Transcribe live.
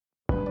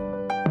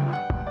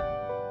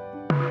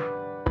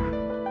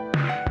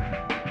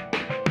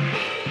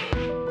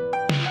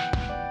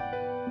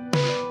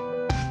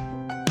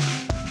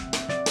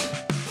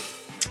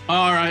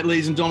right,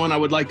 ladies and gentlemen, I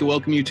would like to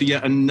welcome you to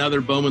yet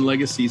another Bowman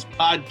Legacies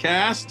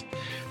podcast.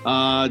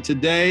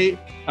 Today,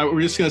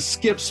 we're just going to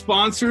skip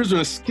sponsors. We're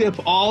going to skip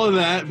all of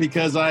that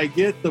because I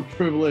get the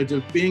privilege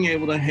of being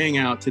able to hang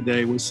out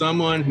today with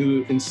someone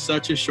who, in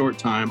such a short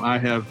time, I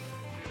have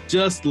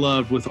just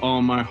loved with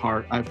all my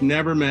heart. I've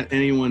never met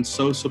anyone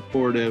so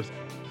supportive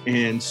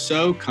and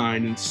so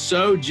kind and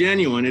so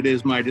genuine. It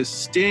is my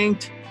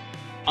distinct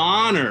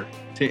honor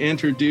to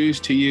introduce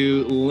to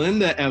you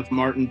Linda F.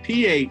 Martin,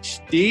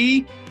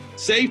 PhD,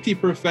 safety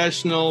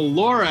professional,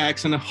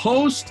 Lorax, and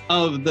host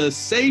of the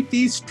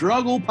Safety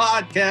Struggle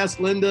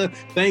podcast. Linda,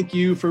 thank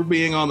you for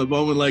being on the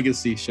Bowman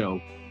Legacy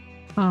Show.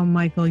 Oh,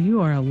 Michael,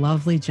 you are a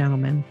lovely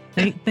gentleman.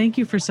 Thank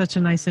you for such a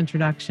nice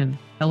introduction.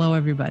 Hello,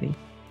 everybody.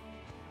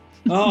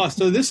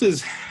 So this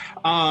is,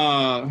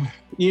 I'm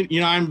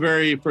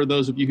very, for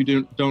those of you who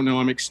don't know,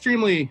 I'm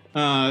extremely,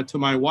 to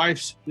my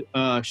wife's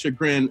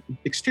chagrin,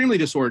 extremely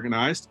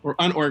disorganized or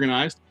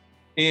unorganized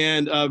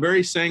and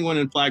very sanguine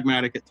and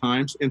phlegmatic at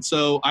times. And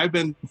so I've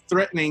been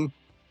threatening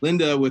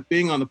Linda with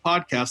being on the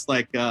podcast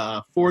like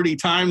 40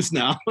 times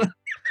now,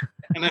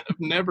 and I've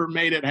never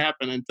made it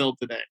happen until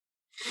today.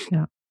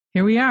 Yeah,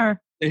 here we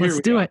are. Let's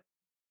do it.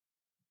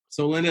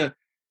 So Linda,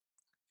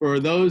 for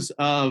those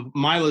of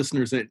my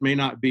listeners that may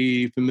not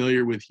be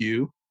familiar with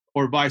you,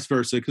 or vice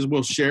versa, because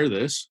we'll share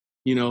this,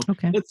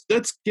 okay.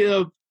 Let's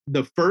give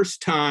the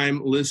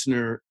first-time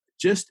listener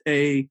just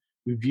a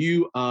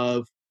view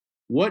of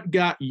what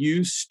got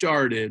you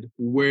started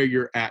where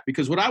you're at.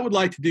 Because what I would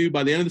like to do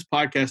by the end of this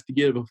podcast to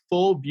give a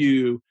full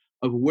view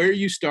of where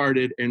you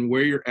started and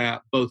where you're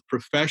at, both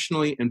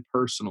professionally and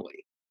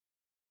personally.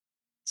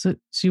 So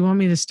you want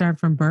me to start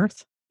from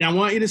birth? Now, I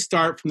want you to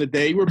start from the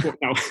day you were born.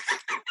 No.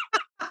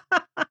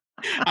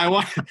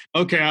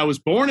 I was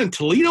born in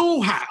Toledo,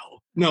 Ohio.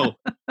 No,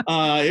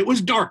 it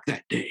was dark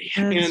that day.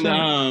 That's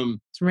right.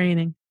 It's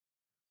raining.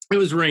 It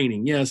was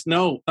raining. Yes.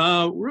 No,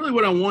 really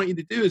what I want you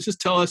to do is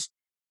just tell us.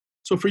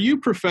 So for you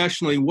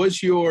professionally,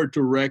 was your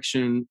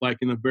direction like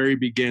in the very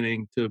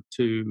beginning to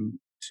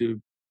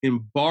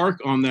embark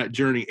on that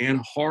journey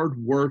and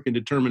hard work and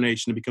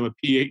determination to become a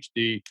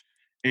PhD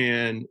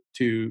and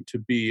to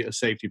be a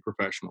safety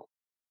professional?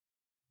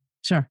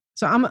 Sure.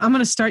 So I'm going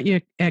to start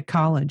you at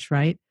college,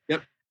 right?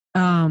 Yep.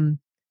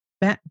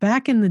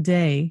 Back in the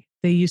day,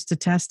 they used to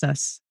test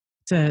us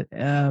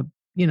to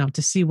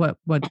see what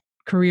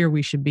career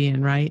we should be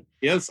in, right?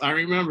 Yes, I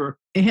remember.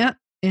 Yeah.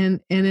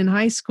 And in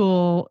high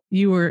school,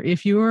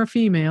 if you were a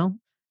female,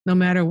 no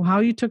matter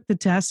how you took the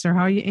test or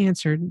how you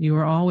answered, you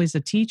were always a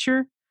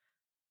teacher,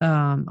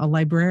 a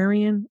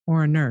librarian,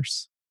 or a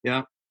nurse.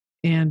 Yeah.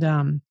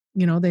 And,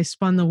 they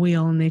spun the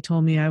wheel and they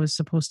told me I was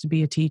supposed to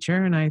be a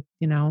teacher. And I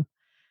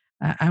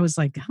was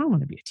like, I don't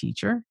want to be a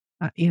teacher.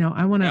 I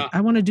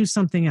want to do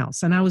something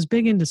else. And I was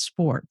big into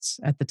sports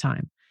at the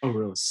time. Oh,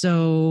 really?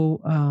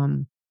 So,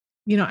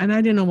 and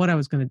I didn't know what I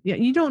was going to,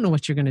 you don't know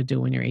what you're going to do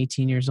when you're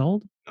 18 years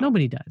old. No.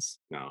 Nobody does.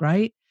 No.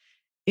 Right.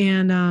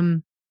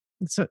 And,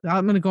 so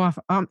I'm going to go off.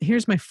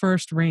 Here's my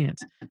first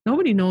rant.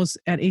 Nobody knows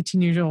at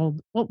 18 years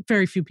old. Well,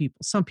 very few people.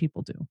 Some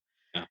people do.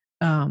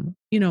 Yeah.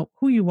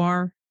 Who you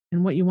are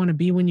and what you want to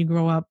be when you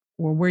grow up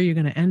or where you're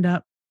going to end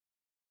up,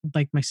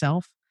 like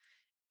myself.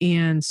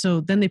 And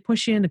so then they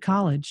push you into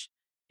college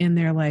and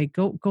they're like,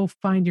 go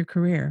find your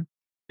career.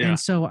 Yeah. And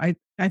so I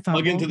thought,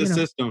 plug into the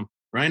system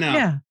right now.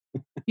 Yeah.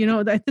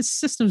 The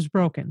system's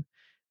broken.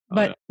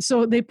 But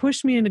so they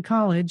pushed me into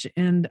college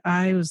and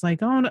I was like,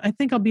 oh, I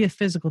think I'll be a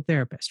physical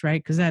therapist,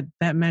 right? Because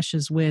that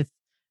meshes with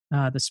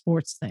the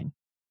sports thing.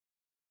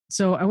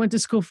 So I went to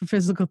school for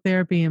physical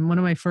therapy, and one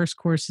of my first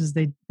courses,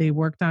 they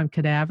worked on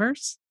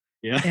cadavers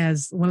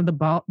as one of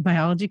the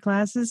biology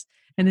classes.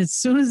 And as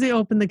soon as they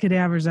opened the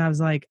cadavers, I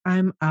was like,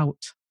 I'm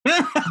out.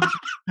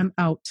 I'm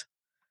out.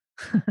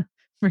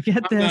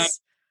 Forget this.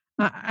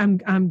 I'm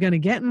going to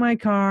get in my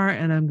car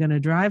and I'm going to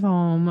drive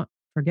home.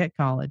 Forget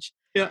college.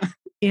 Yeah.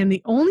 And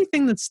the only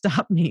thing that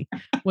stopped me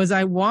was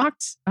as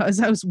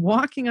I was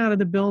walking out of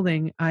the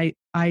building, I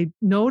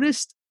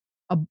noticed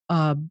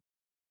a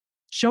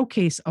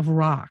showcase of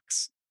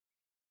rocks.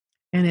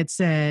 And it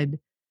said,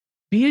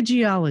 be a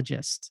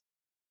geologist,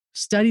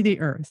 study the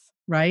earth,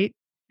 right?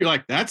 You're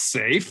like, that's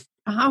safe.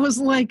 I was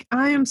like,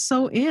 I am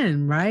so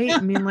in, right?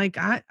 I mean, like,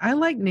 I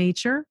like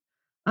nature.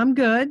 I'm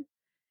good.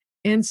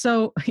 And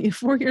so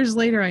 4 years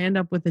later, I end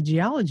up with a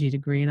geology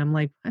degree. And I'm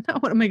like, now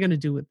what am I going to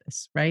do with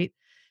this, right?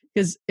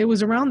 Because it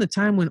was around the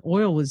time when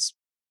oil was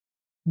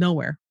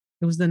nowhere.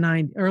 It was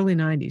the early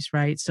 90s,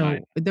 right? So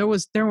right. There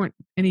weren't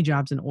any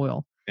jobs in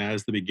oil. Yeah, it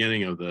was the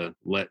beginning of the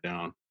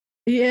letdown.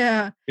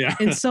 Yeah. Yeah.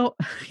 And so,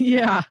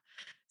 yeah.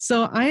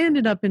 So I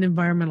ended up in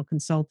environmental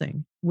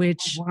consulting,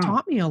 which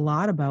taught me a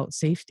lot about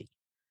safety.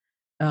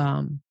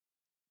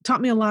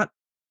 Taught me a lot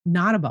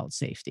not about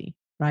safety,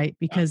 right?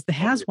 Because the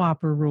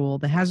HAZWOPER rule,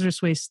 the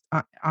hazardous waste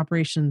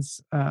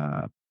operations,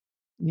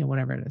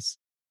 whatever it is,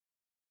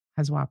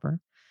 HAZWOPER,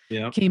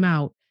 came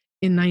out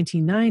in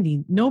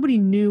 1990. Nobody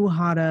knew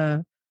how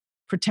to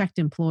protect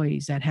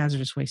employees at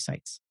hazardous waste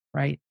sites,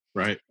 right?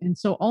 Right. And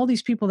so all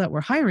these people that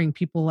were hiring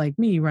people like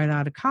me right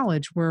out of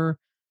college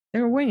they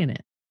were winging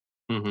it.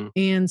 Mm-hmm.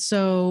 And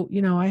so,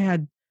 I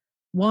had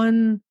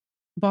one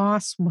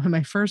boss,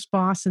 my first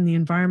boss in the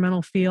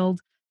environmental field,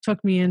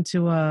 took me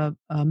into a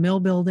mill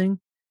building.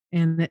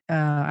 And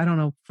I don't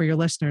know, for your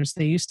listeners,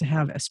 they used to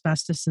have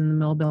asbestos in the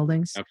mill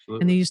buildings.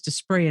 Absolutely. And they used to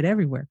spray it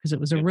everywhere because it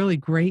was a really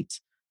great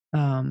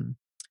fire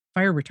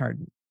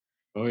retardant.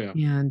 Oh, yeah.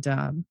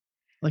 And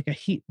like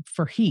heat,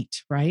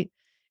 right?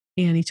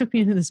 And he took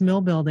me into this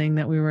mill building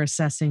that we were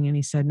assessing. And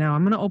he said, now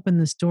I'm going to open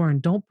this door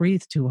and don't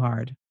breathe too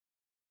hard.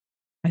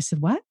 I said,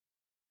 what?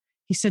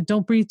 He said,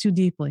 don't breathe too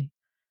deeply.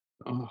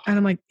 Oh. And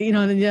I'm like, and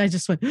I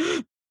just went,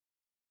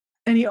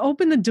 and he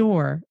opened the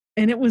door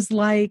and it was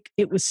like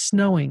it was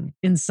snowing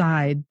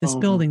inside this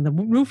building. The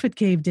roof had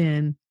caved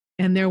in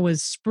and there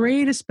was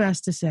sprayed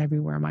asbestos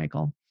everywhere,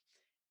 Michael.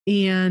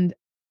 And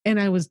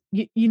I was,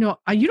 you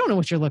don't know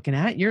what you're looking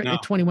at. You're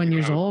 21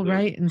 years old,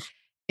 right?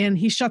 And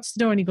he shuts the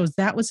door and he goes,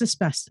 that was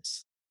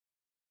asbestos.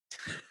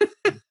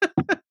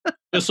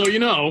 Just so you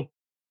know.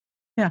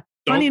 Yeah.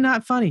 Funny,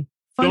 not funny.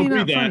 Funny,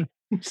 not funny.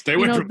 Stay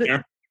away from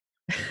there.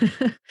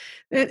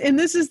 And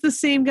this is the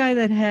same guy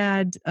that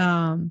had,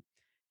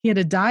 he had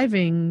a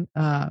diving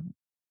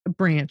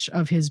branch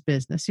of his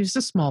business. He was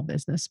a small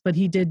business, but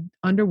he did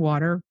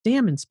underwater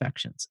dam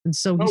inspections. And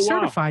so he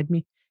certified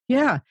me.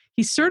 Yeah.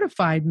 He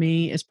certified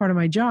me as part of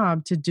my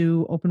job to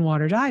do open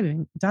water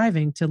diving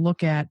to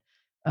look at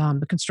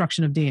the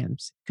construction of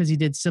dams because he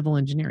did civil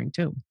engineering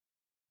too.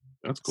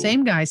 That's cool.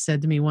 Same guy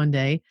said to me one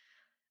day,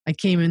 I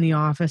came in the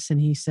office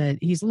and he said,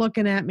 he's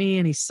looking at me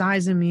and he's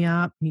sizing me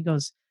up. He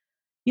goes,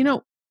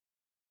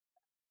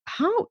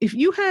 how, if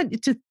you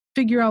had to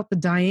figure out the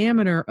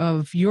diameter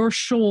of your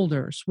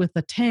shoulders with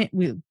a tank,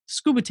 with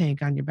scuba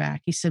tank on your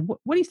back, he said, what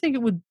do you think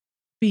it would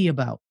be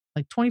about?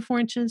 Like 24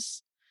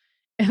 inches?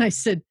 And I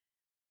said,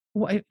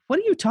 what are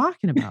you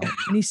talking about?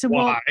 And he said,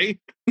 why?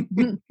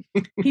 Well,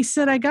 he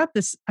said, I got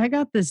this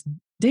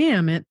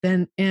dam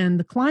and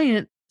the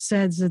client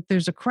says that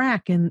there's a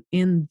crack in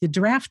the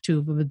draft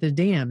tube of the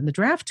dam, and the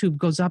draft tube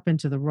goes up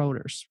into the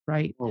rotors,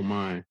 right? Oh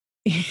my.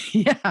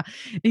 Yeah.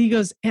 And he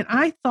goes, and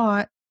I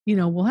thought,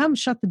 we'll have them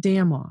shut the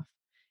dam off.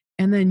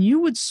 And then you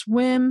would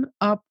swim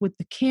up with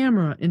the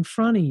camera in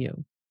front of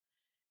you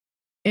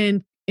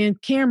and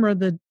camera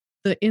the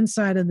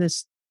inside of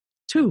this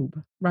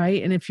tube,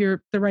 right? And if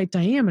you're the right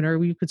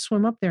diameter, you could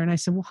swim up there. And I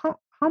said, well, how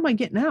am I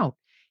getting out?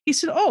 He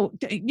said, oh,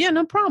 yeah,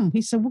 no problem.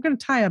 He said, we're going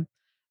to tie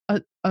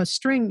a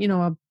string,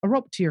 a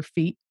rope to your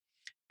feet.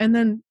 And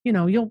then,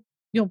 you'll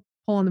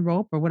pull on the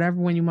rope or whatever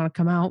when you want to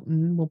come out,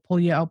 and we'll pull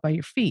you out by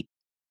your feet.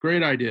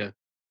 Great idea.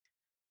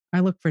 I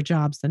looked for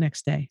jobs the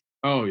next day.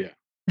 Oh, yeah.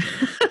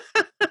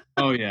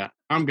 Oh, yeah.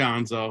 I'm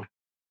gonzo.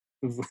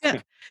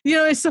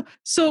 Yeah.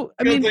 So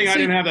I mean, I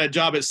didn't have that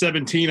job at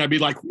 17. I'd be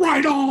like,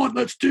 right on,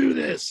 let's do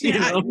this.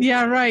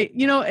 Yeah, right.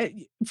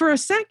 For a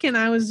second,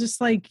 I was just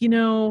like,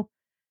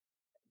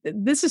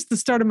 this is the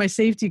start of my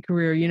safety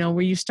career,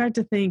 where you start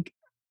to think,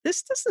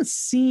 this doesn't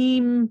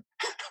seem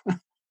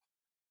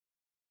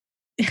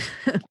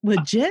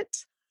legit.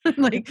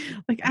 like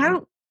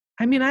I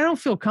don't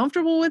feel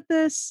comfortable with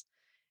this.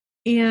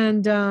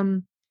 And,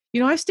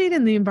 I stayed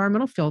in the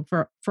environmental field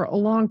for a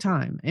long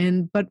time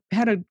but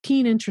had a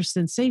keen interest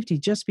in safety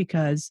just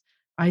because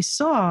I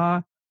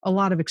saw a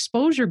lot of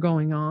exposure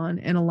going on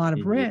and a lot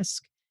of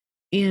risk,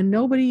 and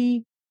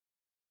nobody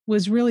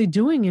was really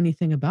doing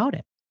anything about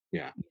it.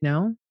 Yeah.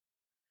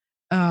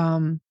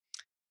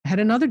 Had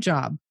another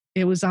job.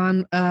 It was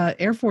on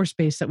Air Force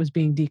Base that was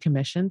being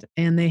decommissioned,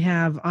 and they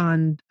have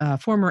on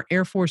former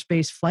Air Force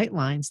Base flight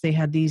lines, they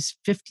had these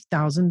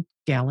 50,000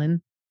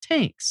 gallon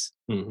tanks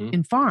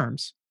in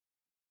farms,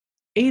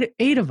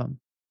 eight of them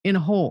in a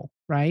hole,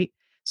 right?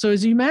 So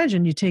as you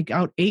imagine, you take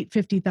out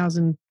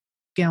 50,000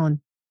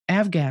 gallon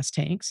avgas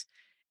tanks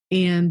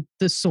and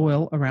the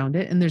soil around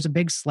it, and there's a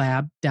big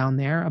slab down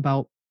there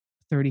about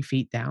 30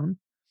 feet down.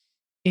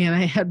 And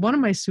I had one of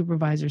my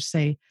supervisors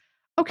say,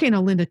 okay,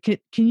 now Linda, can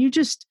you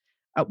just,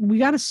 we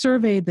got to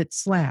survey that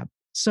slab.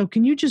 So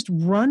can you just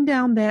run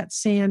down that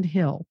sand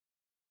hill,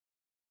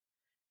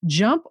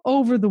 jump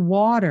over the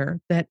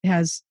water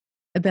that's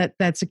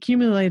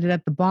accumulated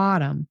at the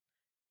bottom,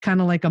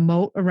 kind of like a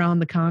moat around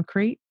the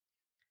concrete,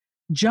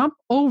 jump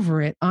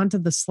over it onto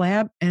the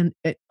slab. And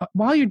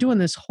while you're doing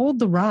this, hold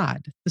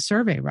the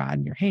survey rod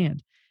in your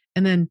hand,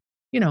 and then,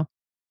 let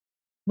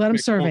them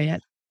survey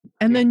it.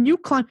 And then you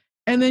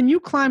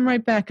climb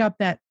right back up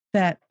that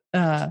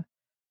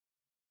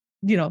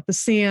the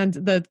sand,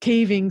 the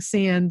caving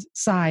sand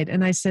side.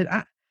 And I said,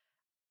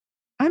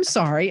 I'm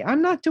sorry,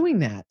 I'm not doing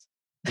that.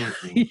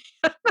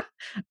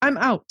 I'm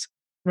out.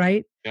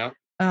 Right. Yeah.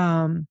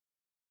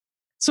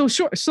 So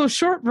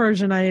short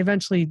version, I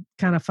eventually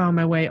kind of found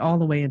my way all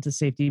the way into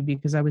safety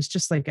because I was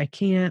just like, I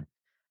can't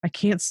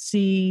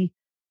see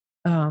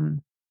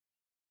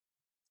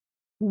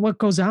what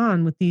goes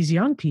on with these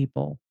young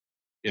people.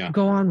 Yeah.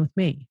 Go on with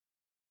me.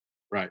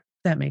 Right.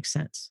 That makes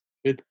sense.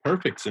 It's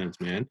perfect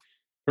sense, man.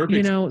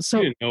 Perfect. So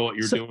you didn't know what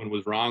you're doing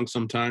was wrong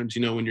sometimes.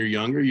 When you're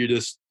younger, you're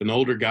just an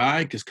older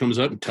guy just comes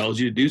up and tells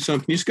you to do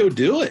something. You just go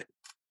do it.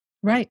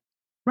 Right.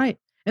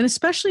 And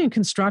especially in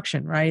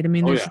construction, right? I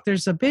mean,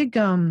 there's a big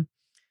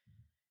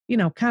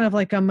kind of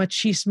like a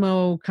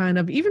machismo kind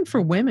of, even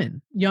for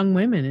women, young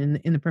women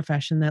in the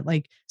profession, that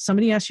like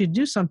somebody asks you to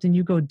do something,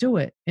 you go do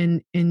it.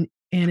 And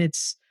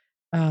it's,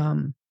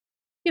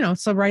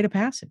 it's a rite of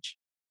passage.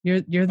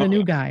 You're the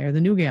new guy or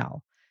the new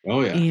gal.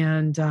 Oh yeah.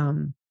 And,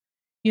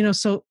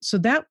 so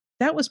that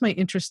was my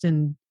interest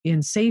in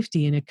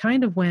safety. And it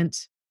kind of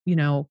went,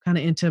 kind of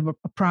into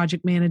a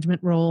project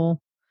management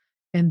role,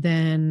 and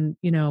then,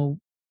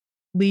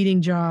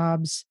 leading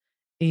jobs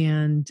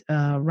and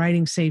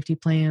writing safety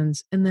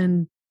plans, and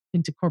then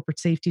into corporate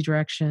safety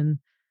direction,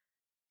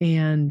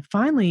 and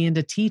finally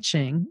into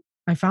teaching.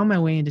 I found my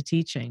way into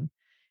teaching,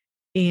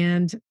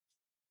 and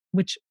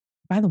which,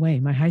 by the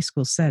way, my high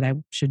school said I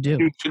should do.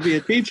 You should be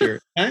a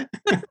teacher. Huh?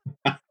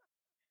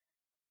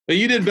 But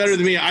you did better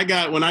than me.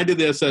 When I did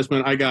the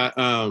assessment, I got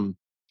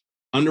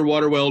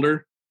underwater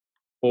welder,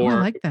 or I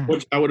like that.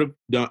 which I would have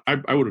done.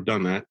 I would have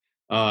done that.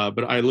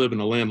 But I live in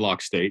a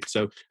landlocked state,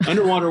 so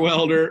underwater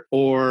welder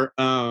or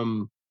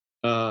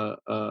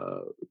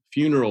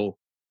funeral.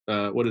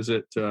 What is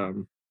it?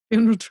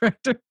 Funeral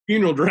director.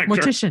 Funeral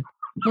director.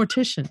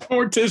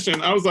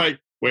 Mortician. I was like,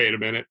 wait a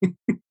minute.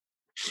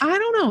 I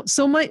don't know.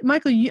 So,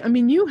 Michael,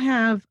 you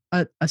have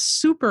a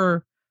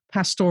super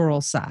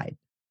pastoral side.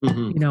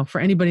 Mm-hmm.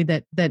 For anybody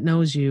that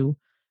knows you,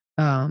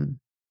 I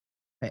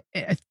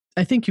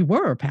think you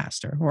were a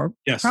pastor, or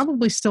yes.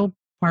 probably still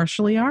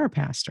partially are a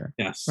pastor.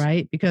 Yes.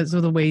 Right? Because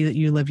of the way that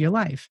you live your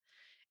life.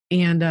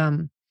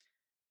 And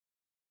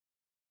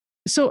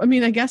so,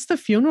 I guess the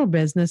funeral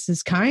business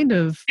is kind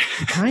of,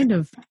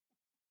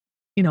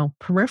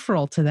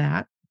 peripheral to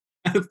that.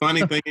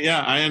 Funny thing,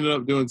 yeah, I ended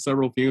up doing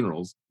several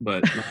funerals,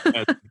 but not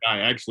as a guy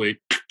actually,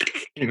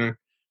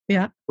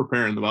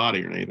 preparing the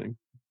body or anything.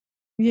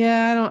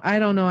 Yeah, I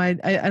don't know. I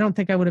don't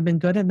think I would have been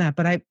good in that,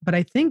 but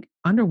I think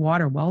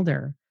underwater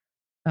welder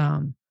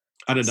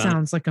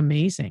sounds like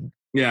amazing.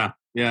 Yeah,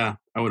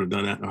 I would have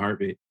done that in a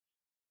heartbeat.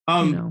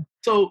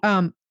 So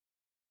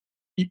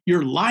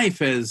your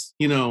life is,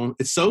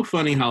 it's so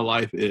funny how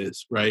life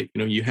is, right?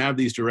 You have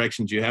these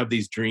directions, you have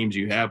these dreams,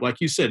 you have,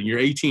 like you said, you're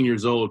 18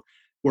 years old.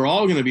 We're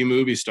all going to be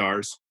movie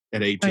stars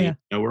at 18. Oh,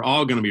 yeah. We're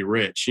all going to be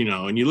rich,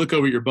 and you look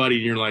over at your buddy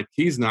and you're like,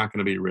 he's not going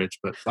to be rich,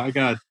 but by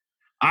God,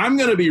 I'm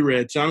going to be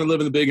rich. I'm going to live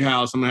in the big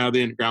house. I'm going to have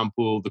the underground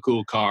pool, the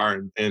cool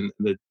car, and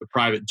the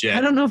private jet.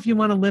 I don't know if you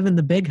want to live in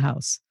the big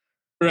house.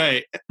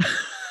 Right.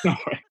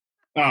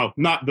 Oh,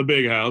 not the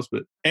big house,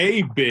 but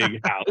a big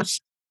house,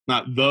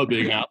 not the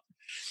big house.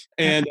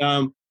 And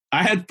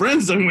I had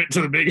friends that went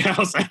to the big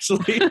house,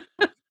 actually.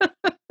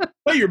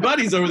 Well, your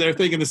buddy's over there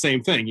thinking the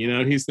same thing,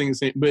 he's thinking the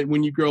same. But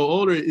when you grow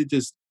older, it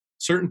just,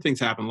 certain things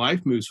happen.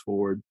 Life moves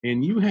forward,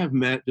 and you have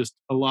met just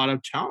a lot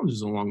of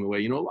challenges along the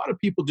way. A lot of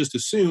people just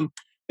assume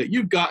that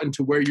you've gotten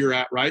to where you're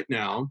at right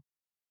now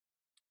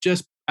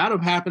just out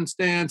of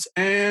happenstance,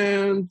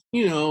 and,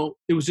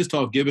 it was just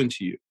all given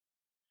to you.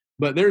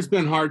 But there's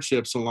been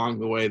hardships along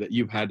the way that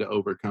you've had to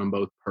overcome,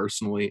 both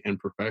personally and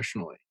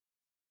professionally.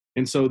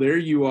 And so there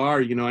you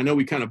are. I know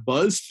we kind of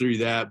buzzed through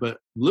that, but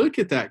look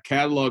at that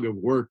catalog of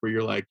work where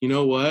you're like, you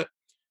know what?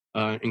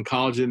 In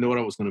college, I didn't know what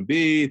I was going to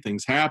be.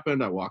 Things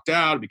happened. I walked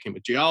out. I became a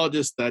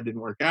geologist. That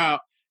didn't work out.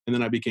 And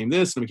then I became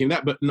this and I became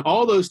that. But in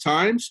all those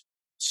times,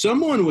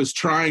 someone was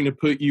trying to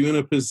put you in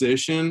a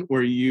position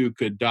where you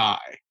could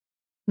die.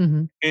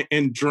 Mm-hmm.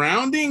 And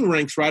drowning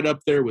ranks right up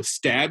there with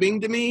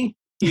stabbing to me.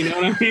 You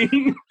know what I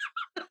mean?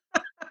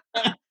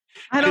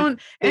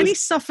 Any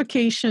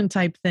suffocation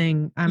type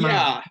thing. I'm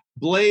out.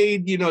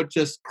 Blade,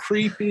 just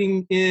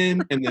creeping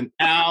in and then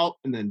out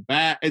and then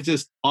back. It's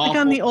just awful.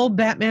 Like on the old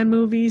Batman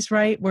movies,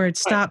 right? Where it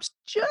stops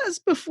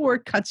just before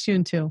it cuts you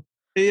in two.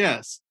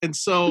 Yes. And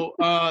so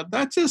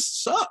that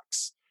just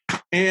sucks.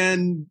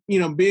 And,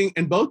 being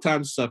in both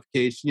times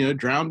suffocation,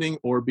 drowning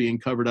or being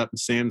covered up in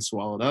sand and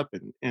swallowed up.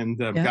 And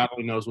God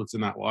only knows what's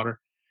in that water.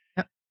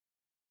 Yep.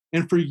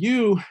 And for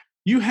you,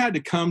 you had to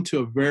come to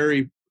a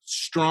very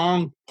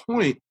strong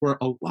point where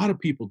a lot of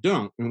people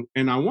don't.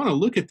 And I want to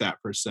look at that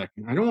for a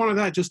second. I don't want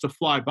that just to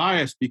fly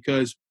by us,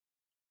 because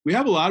we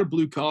have a lot of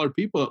blue collar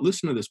people that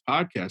listen to this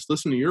podcast,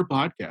 listen to your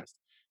podcast.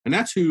 And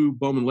that's who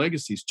Bowman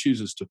Legacies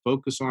chooses to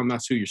focus on.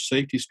 That's who your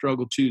safety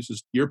struggle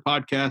chooses, your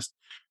podcast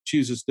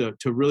chooses to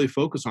really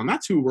focus on.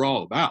 That's who we're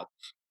all about.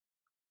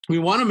 We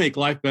want to make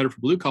life better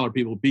for blue collar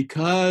people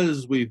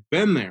because we've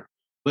been there.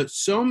 But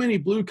so many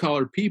blue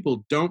collar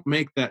people don't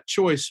make that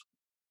choice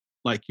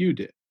like you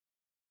did.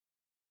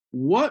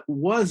 What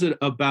was it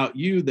about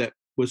you that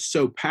was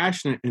so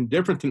passionate and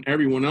different than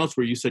everyone else,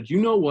 where you said,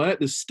 you know what,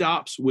 this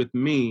stops with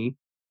me.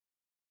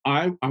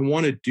 I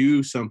want to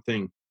do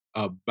something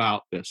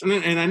about this.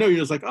 And I know you're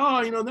just like,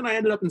 then I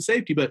ended up in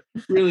safety, but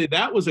really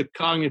that was a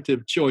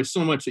cognitive choice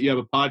so much that you have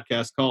a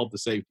podcast called The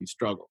Safety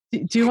Struggle.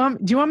 Do you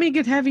want me to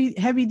get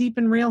heavy, deep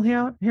and real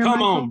here? Come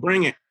Michael? on,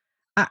 bring it.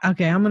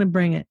 Okay, I'm going to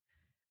bring it.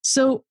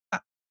 So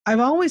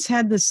I've always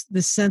had this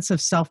sense of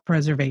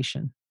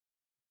self-preservation,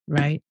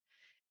 right?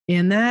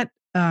 And that,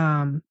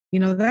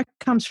 that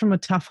comes from a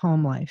tough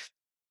home life.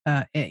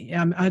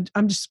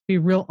 I'm just be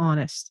real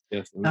honest.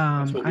 Yes.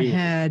 I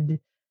had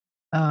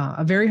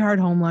a very hard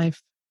home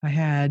life. I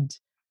had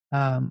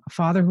a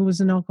father who was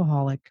an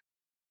alcoholic.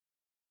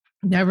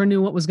 Never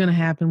knew what was going to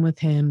happen with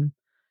him.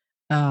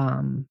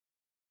 A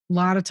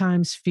lot of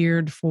times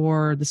feared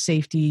for the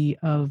safety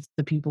of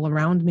the people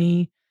around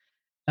me.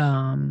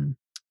 Um,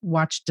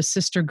 Watched a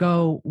sister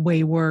go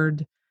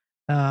wayward.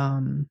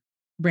 Um,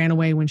 Ran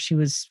away when she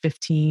was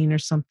 15 or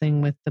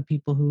something with the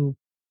people who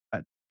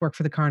work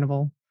for the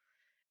carnival.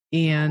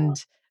 And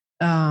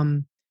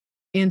um,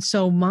 and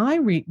so my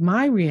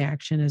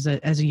reaction as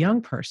a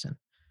young person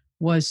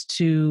was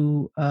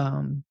to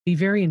be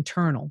very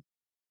internal,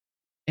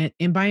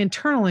 and by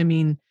internal I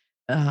mean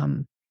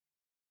um,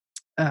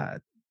 uh,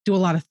 do a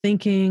lot of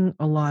thinking,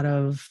 a lot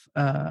of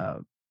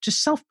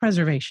just self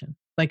preservation.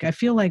 Like I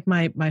feel like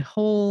my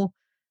whole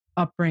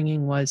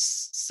upbringing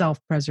was self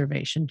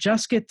preservation.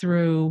 Just get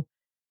through,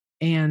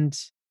 and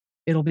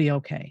it'll be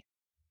okay.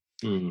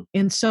 Mm-hmm.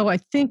 And so I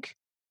think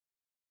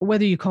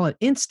whether you call it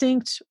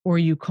instinct or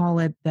you call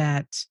it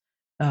that,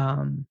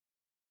 um,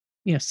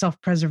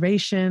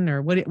 self-preservation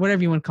or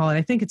whatever you want to call it,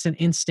 I think it's an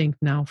instinct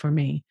now for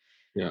me.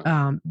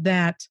 Yeah.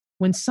 That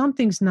when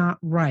something's not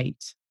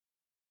right,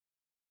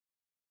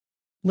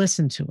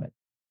 listen to it.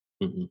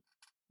 Mm-hmm.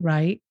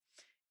 Right.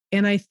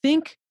 And I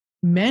think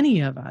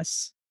many of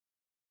us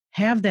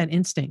have that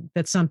instinct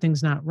that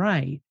something's not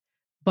right,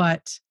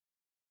 but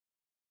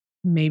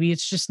maybe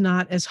it's just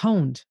not as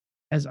honed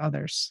as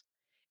others.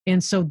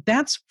 And so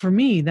that's for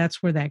me,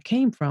 that's where that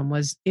came from,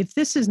 was if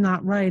this is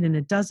not right and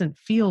it doesn't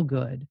feel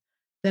good,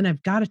 then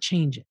I've got to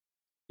change it.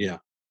 Yeah.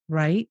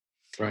 Right.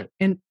 Right.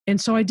 And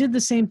so I did the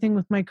same thing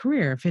with my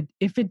career.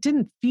 If it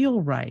didn't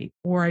feel right,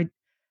 or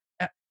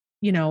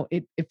it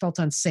felt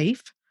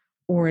unsafe,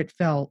 or it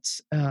felt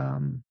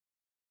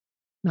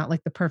not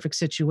like the perfect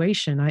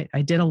situation,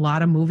 I did a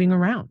lot of moving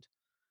around.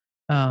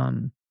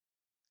 And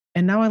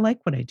now I like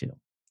what I do.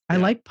 I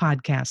like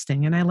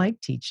podcasting and I like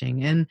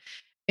teaching,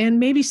 and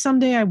maybe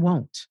someday I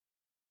won't.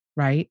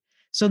 Right.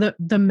 So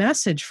the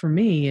message for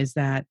me is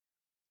that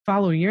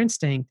follow your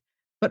instinct,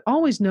 but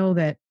always know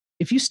that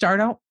if you start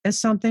out as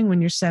something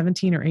when you're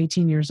 17 or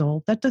 18 years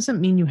old, that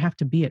doesn't mean you have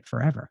to be it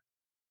forever.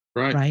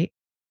 Right. Right.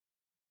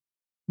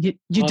 You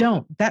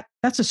don't.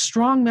 That's a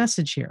strong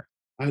message here.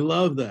 I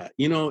love that.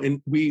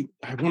 And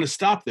I want to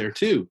stop there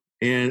too.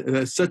 And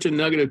that's such a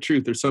nugget of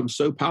truth. There's something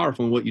so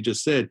powerful in what you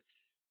just said.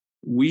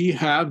 We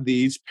have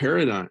these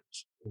paradigms.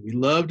 We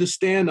love to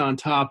stand on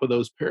top of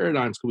those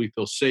paradigms because we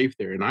feel safe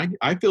there. And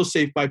I feel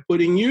safe by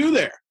putting you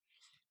there.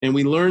 And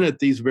we learn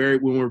at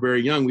when we're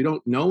very young, we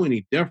don't know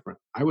any different.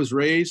 I was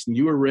raised and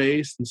you were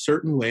raised in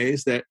certain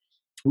ways that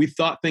we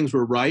thought things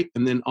were right.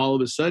 And then all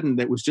of a sudden,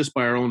 that was just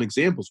by our own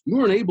examples. We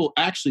weren't able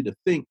actually to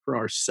think for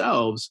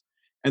ourselves.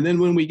 And then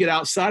when we get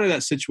outside of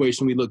that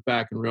situation, we look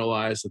back and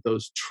realize that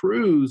those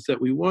truths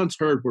that we once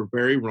heard were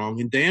very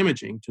wrong and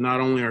damaging to not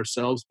only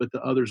ourselves, but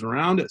to others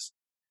around us.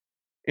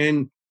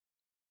 And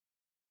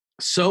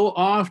so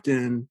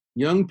often,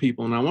 young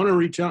people, and I want to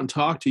reach out and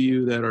talk to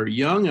you that are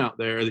young out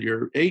there, that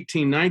you're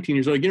 18, 19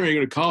 years old, getting ready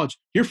to go to college,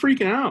 you're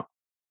freaking out.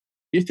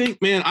 You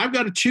think, man, I've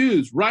got to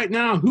choose right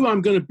now who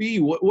I'm going to be.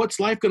 What's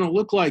life going to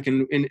look like?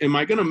 And am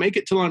I going to make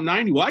it till I'm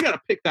 90? Well, I got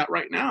to pick that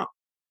right now.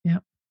 Yeah.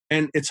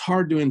 And it's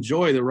hard to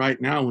enjoy the right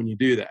now when you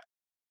do that.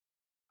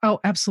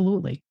 Oh,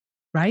 absolutely.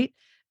 Right.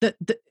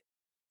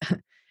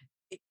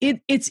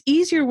 It's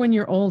easier when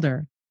you're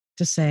older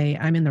to say,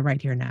 I'm in the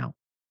right here now.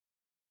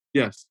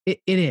 Yes. It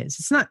is.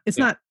 It's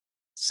not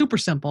super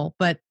simple,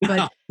 but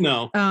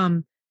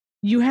no.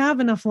 You have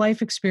enough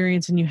life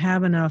experience and you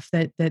have enough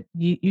that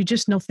you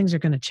just know things are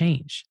going to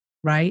change,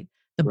 right?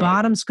 The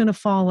bottom's going to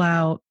fall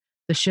out,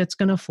 the shit's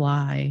going to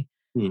fly,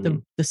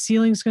 the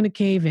ceiling's going to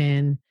cave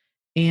in,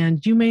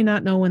 and you may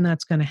not know when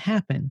that's going to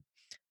happen.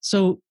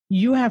 So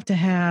you have to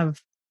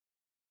have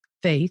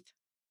faith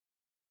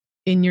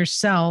in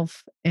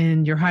yourself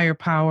and your higher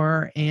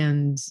power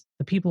and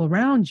the people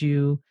around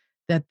you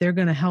that they're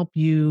going to help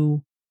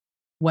you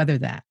weather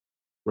that.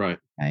 Right.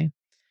 Okay.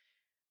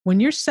 When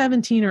you're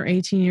 17 or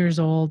 18 years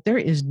old, there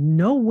is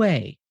no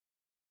way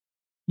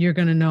you're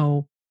going to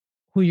know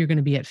who you're going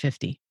to be at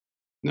 50.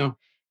 No.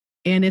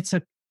 And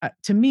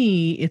to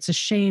me, it's a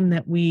shame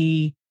that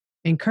we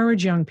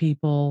encourage young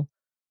people,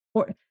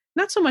 or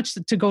not so much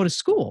to go to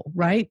school,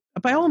 right?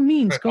 By all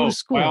means, go to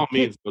school. By all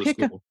means, go to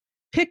school.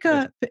 Pick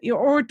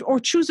or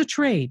choose a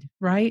trade,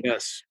 right?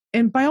 Yes.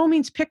 And by all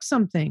means, pick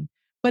something.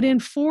 But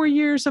in 4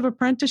 years of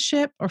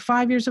apprenticeship or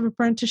 5 years of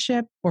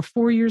apprenticeship or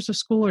 4 years of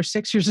school or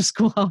 6 years of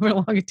school, however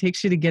long it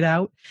takes you to get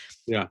out.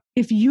 Yeah.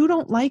 If you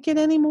don't like it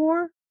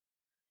anymore,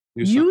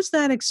 use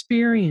that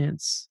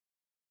experience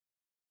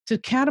to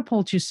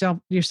catapult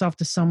yourself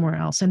to somewhere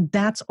else. And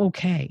that's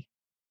okay.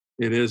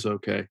 It is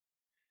okay.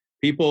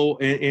 People,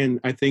 and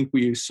I think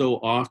we so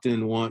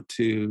often want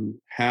to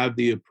have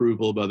the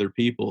approval of other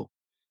people.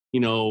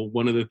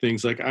 One of the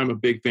things, like I'm a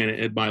big fan of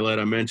Ed Mylett.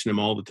 I mention him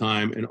all the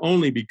time, and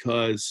only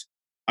because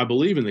I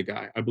believe in the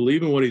guy. I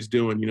believe in what he's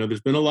doing.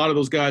 There's been a lot of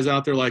those guys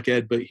out there like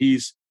Ed, but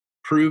he's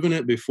proven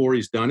it before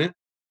he's done it.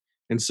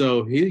 And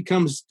so he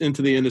comes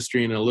into the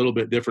industry in a little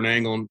bit different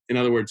angle. In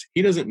other words,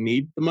 he doesn't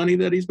need the money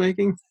that he's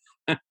making.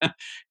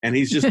 And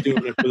he's just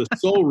doing it for the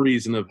sole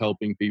reason of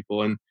helping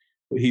people. And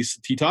he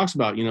talks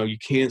about, you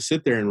can't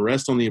sit there and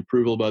rest on the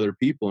approval of other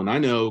people. And I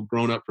know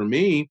growing up for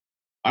me,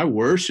 I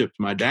worshiped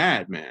my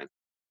dad, man.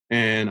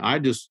 And I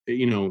just,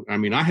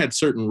 I had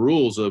certain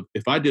rules of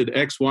if I did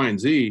X, Y, and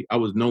Z, I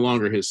was no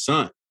longer his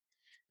son.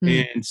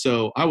 And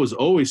so I was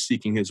always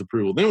seeking his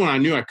approval. Then when I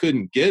knew I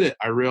couldn't get it,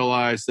 I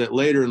realized that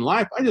later in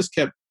life, I just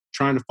kept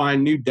trying to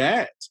find new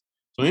dads.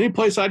 So any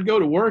place I'd go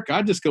to work,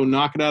 I'd just go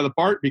knock it out of the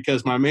park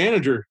because my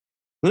manager,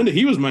 Linda,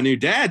 he was my new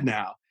dad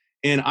now.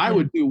 And I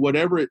would do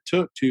whatever it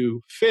took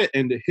to fit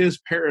into his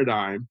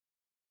paradigm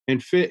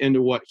and fit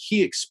into what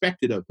he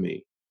expected of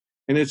me.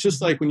 And it's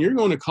just like when you're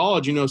going to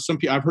college, some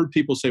people, I've heard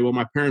people say, well,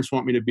 my parents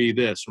want me to be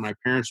this, or my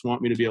parents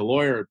want me to be a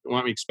lawyer,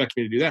 or expect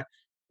me to do that.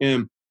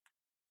 And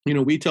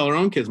we tell our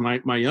own kids.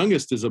 My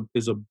youngest is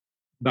a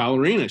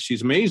ballerina.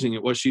 She's amazing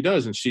at what she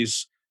does, and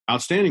she's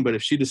outstanding. But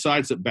if she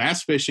decides that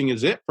bass fishing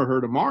is it for her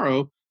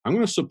tomorrow, I'm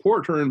going to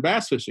support her in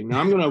bass fishing. Now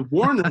I'm going to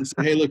warn her and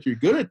say, hey, look, you're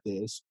good at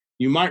this.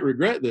 You might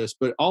regret this,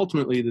 but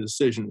ultimately the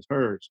decision is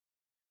hers.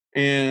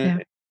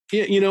 And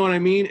you know what I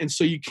mean? And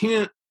so you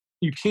can't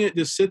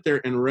just sit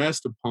there and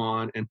rest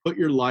upon and put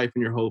your life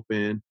and your hope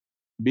in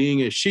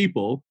being a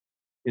sheeple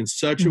in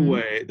such a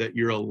way that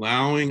you're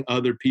allowing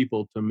other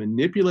people to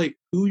manipulate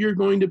who you're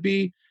going to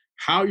be,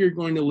 how you're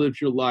going to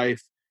live your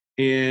life,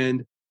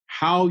 and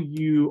how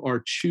you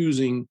are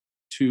choosing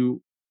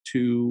to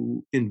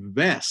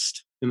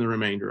invest in the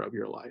remainder of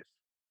your life.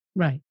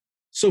 Right.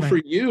 So for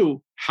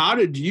you, how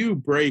did you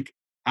break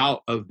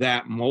out of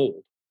that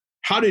mold?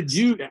 How did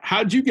you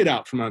get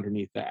out from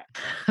underneath that?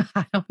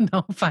 I don't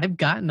know if I've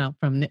gotten out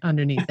from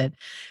underneath it.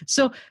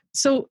 So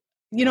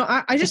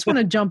I just want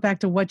to jump back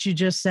to what you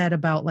just said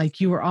about like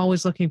you were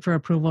always looking for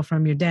approval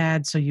from your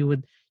dad. So you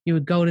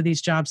would go to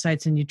these job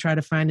sites and you try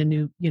to find a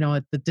new,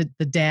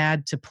 the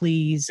dad to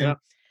please. Yep.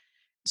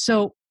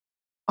 So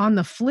on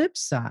the flip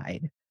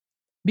side,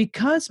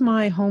 because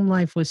my home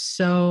life was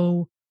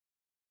so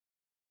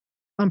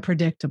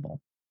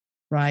unpredictable,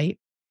 right?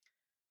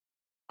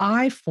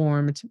 I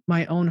formed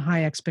my own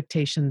high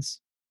expectations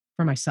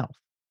for myself.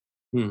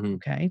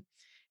 Okay.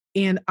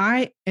 And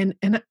I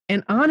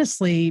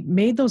honestly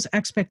made those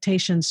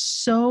expectations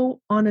so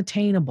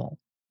unattainable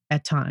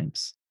at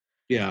times.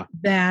 Yeah.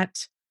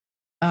 That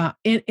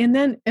and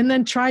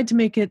then tried to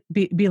make it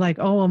be like,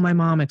 oh, well, my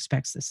mom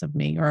expects this of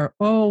me, or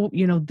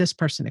this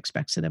person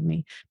expects it of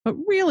me. But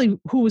really,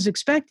 who was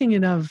expecting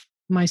it of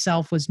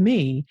myself was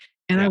me,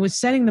 and I was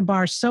setting the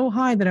bar so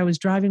high that I was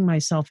driving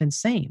myself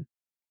insane.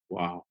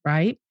 Wow.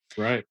 Right.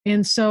 Right.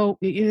 And so,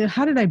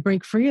 how did I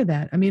break free of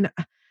that? I mean,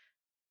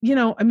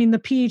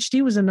 the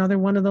PhD was another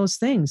one of those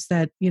things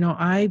that,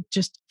 I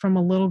just from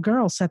a little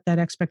girl set that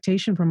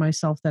expectation for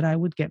myself that I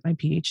would get my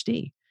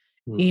PhD.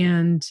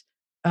 And,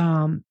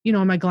 am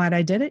I glad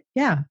I did it?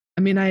 Yeah.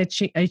 I mean, I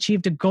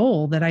achieved a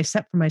goal that I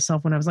set for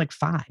myself when I was like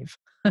 5.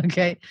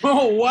 Okay.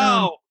 Oh,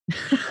 wow.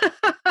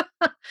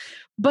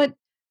 But,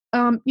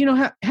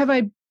 have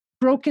I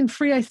broken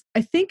free?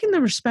 I think in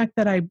the respect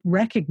that I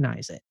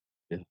recognize it.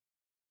 Yeah.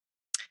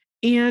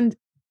 And,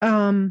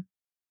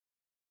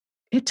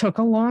 it took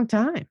a long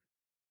time,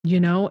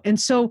 and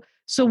so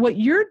what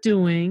you're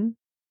doing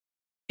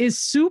is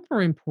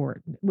super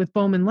important with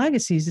Bowman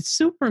Legacies. It's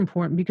super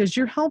important because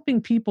you're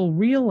helping people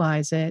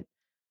realize it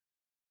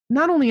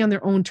not only on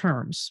their own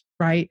terms,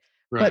 right?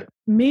 But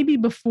maybe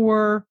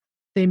before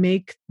they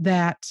make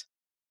that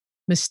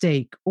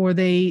mistake or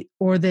they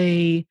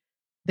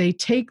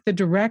take the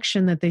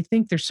direction that they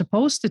think they're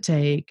supposed to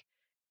take,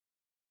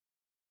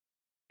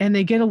 and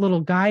they get a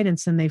little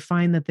guidance and they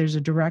find that there's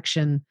a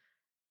direction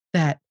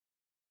that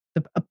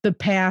the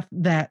path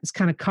that is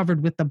kind of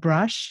covered with the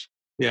brush,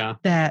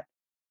 that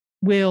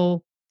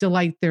will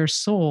delight their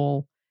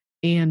soul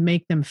and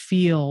make them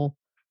feel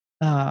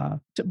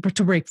to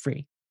break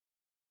free,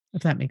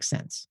 if that makes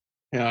sense.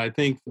 Yeah, I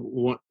think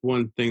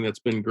one thing that's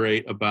been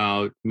great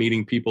about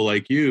meeting people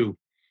like you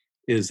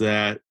is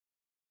that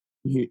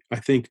I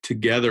think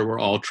together we're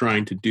all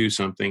trying to do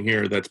something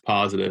here that's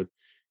positive.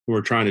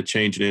 We're trying to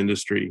change an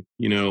industry.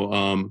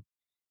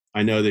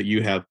 I know that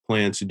you have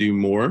plans to do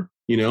more,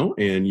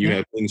 and you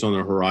have things on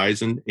the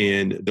horizon,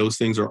 and those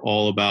things are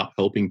all about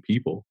helping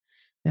people.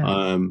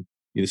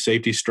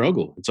 Safety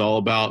struggle. It's all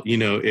about,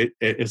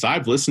 as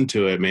I've listened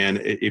to it,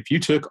 man, if you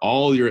took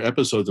all your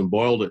episodes and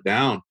boiled it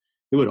down,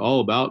 it would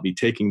all about be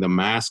taking the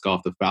mask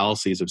off the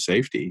fallacies of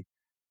safety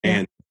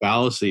and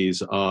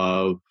fallacies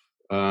of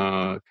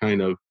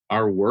kind of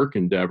our work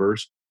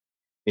endeavors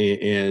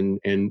and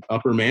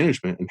upper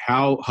management, and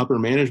how upper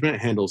management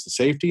handles the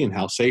safety and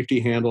how safety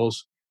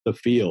handles the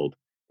field.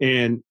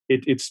 And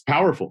it's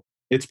powerful.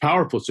 It's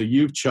powerful. So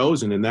you've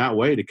chosen in that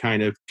way to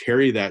kind of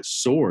carry that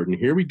sword. And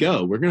here we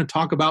go. We're going to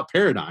talk about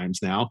paradigms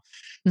now.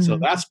 So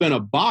that's been a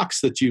box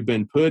that you've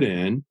been put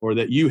in or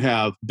that you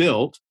have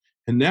built.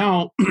 And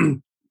now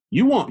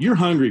you're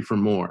hungry for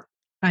more.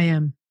 I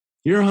am.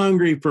 You're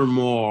hungry for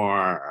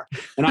more.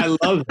 And I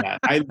love that.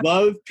 I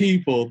love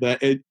people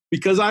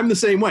because I'm the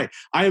same way.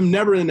 I am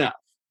never enough,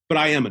 but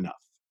I am enough.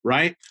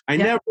 right? I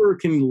Yeah. never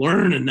can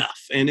learn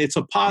enough, and it's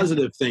a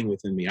positive thing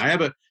within me. I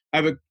have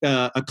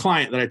a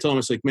client that I told him,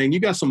 it's like, man, you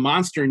got some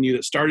monster in you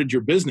that started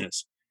your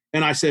business,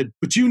 and I said,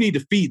 but you need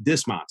to feed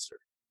this monster.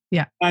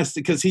 Yeah. That's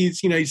because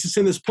he's just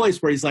in this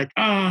place where he's like,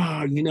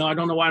 I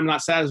don't know why I'm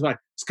not satisfied.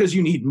 It's because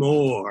you need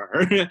more.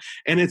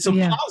 And it's a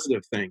Yeah.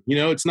 positive thing.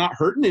 It's not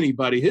hurting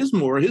anybody. His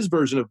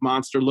version of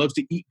monster loves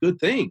to eat good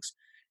things.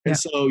 And Yeah.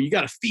 so you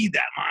got to feed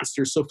that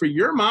monster. So for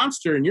your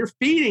monster, and you're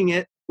feeding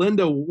it,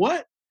 Linda,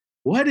 what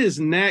is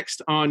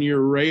next on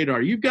your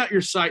radar? You've got your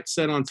sights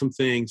set on some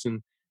things,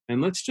 and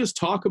let's just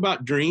talk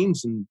about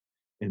dreams and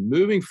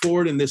moving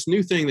forward in this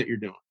new thing that you're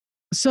doing.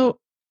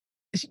 So,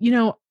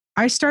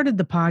 I started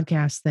the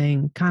podcast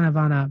thing kind of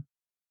on a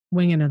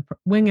wing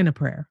and a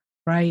prayer,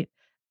 right?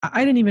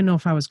 I didn't even know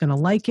if I was going to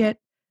like it.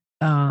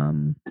 I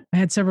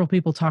had several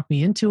people talk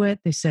me into it.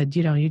 They said,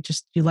 you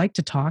like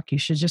to talk. You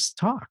should just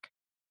talk.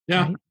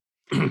 Yeah.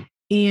 Right?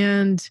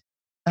 And,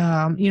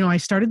 I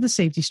started the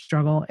safety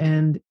struggle,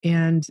 and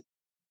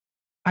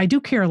I do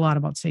care a lot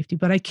about safety,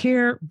 but I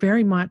care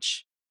very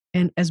much,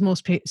 and as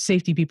most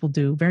safety people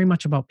do, very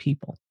much about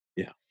people.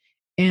 Yeah.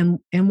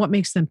 And what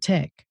makes them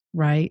tick,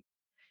 right?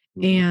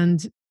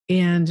 Mm-hmm.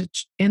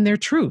 And their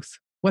truth.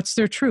 What's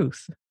their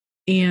truth?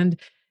 And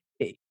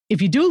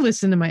if you do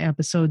listen to my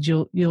episodes,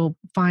 you'll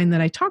find that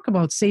I talk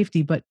about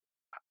safety, but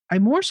I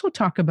more so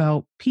talk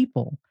about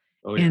people.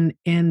 Oh, yeah.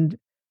 and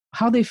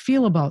how they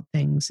feel about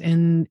things,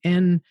 and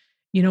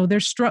their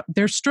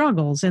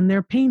struggles and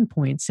their pain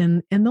points,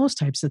 and those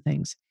types of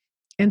things.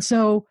 And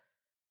so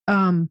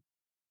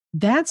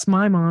that's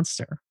my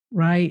monster,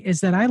 right?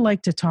 Is that I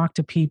like to talk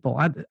to people,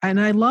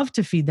 and I love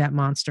to feed that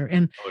monster,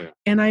 and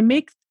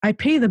I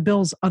pay the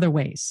bills other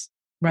ways,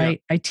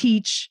 right? Yeah. I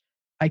teach,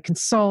 I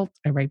consult,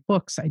 I write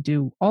books, I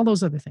do all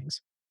those other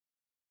things.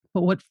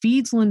 But what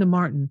feeds Linda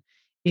Martin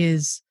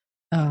is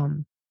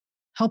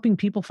helping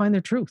people find their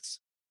truths,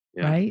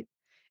 right?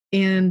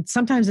 And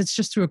sometimes it's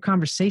just through a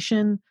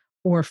conversation,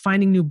 or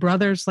finding new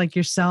brothers like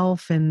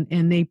yourself and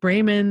Nate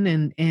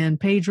Brayman and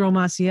Pedro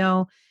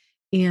Maciel.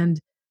 And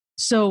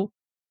so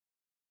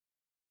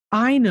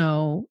I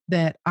know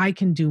that I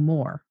can do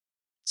more.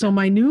 So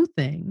my new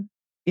thing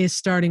is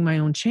starting my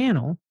own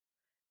channel.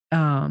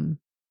 And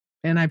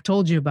I've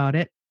told you about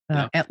it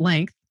at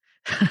length.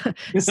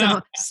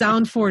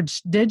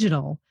 Soundforge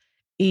Digital.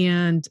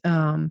 And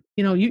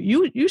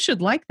you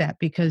should like that,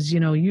 because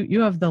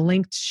you have the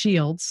linked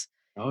shields.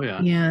 Oh yeah.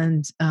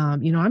 And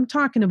I'm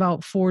talking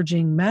about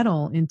forging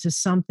metal into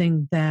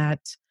something that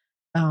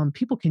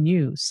people can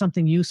use,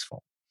 something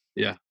useful.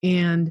 Yeah.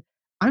 And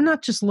I'm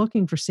not just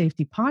looking for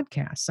safety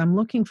podcasts. I'm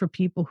looking for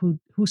people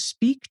who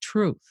speak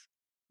truth,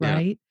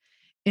 right?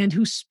 Yeah. And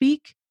who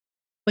speak,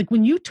 like,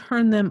 when you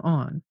turn them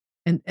on,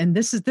 and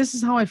this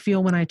is how I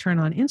feel when I turn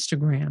on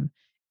Instagram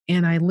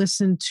and I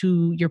listen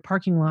to your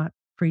parking lot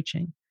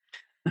preaching.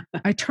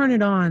 I turn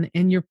it on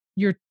and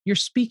you're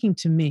speaking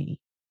to me,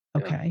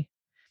 okay? Yeah.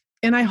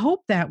 And I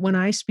hope that when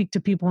I speak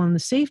to people on the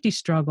safety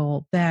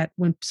struggle, that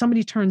when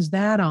somebody turns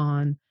that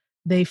on,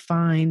 they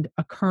find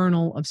a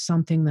kernel of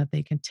something that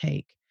they can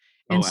take.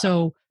 And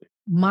so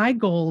my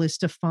goal is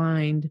to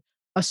find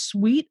a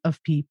suite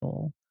of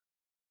people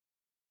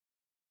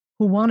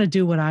who want to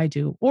do what I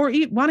do, or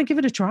want to give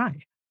it a try,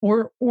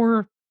 or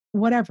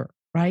whatever,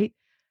 right?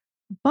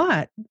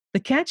 But the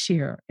catch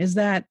here is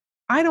that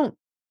I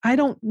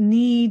don't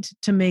need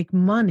to make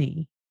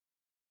money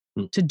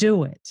to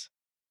do it.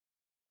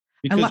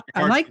 I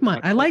like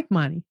money. I like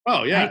money.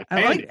 Oh yeah.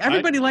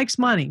 Everybody likes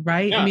money,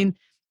 right? Yeah. I mean,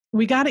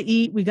 we got to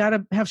eat, we got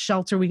to have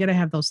shelter, we got to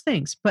have those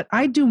things. But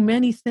I do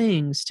many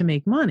things to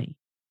make money.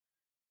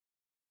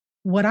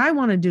 What I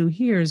want to do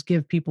here is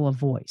give people a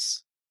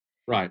voice.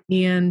 Right.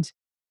 And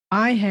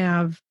I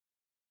have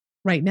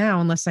right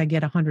now, unless I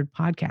get 100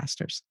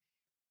 podcasters,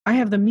 I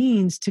have the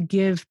means to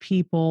give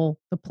people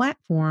the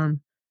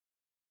platform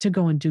to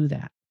go and do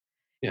that.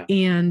 Yeah.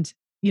 And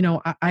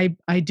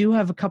I do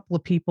have a couple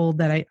of people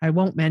that I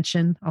won't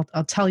mention.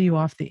 I'll tell you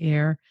off the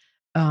air,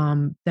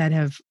 that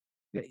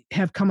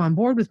have come on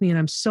board with me, and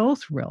I'm so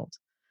thrilled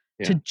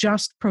to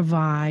just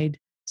provide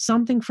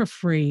something for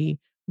free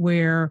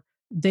where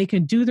they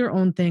can do their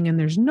own thing, and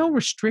there's no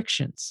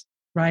restrictions,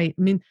 right?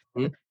 I mean,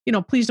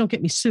 please don't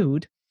get me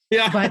sued.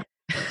 Yeah.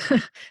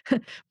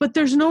 But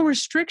there's no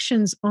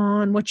restrictions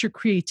on what your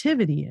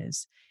creativity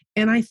is.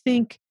 And I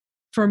think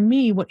for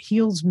me, what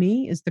heals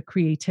me is the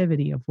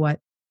creativity of what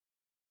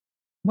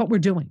we're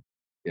doing.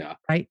 Yeah.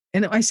 Right.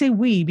 And I say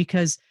we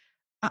because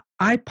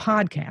I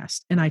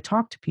podcast and I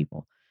talk to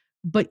people,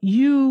 but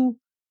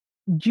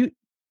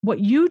what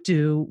you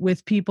do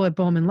with people at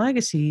Bowman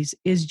Legacies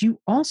is you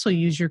also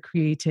use your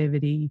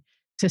creativity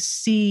to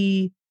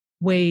see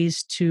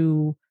ways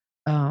to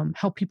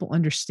help people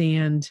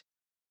understand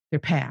their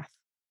path.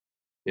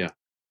 Yeah.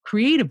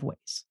 Creative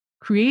ways,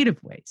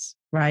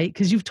 right?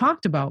 Because you've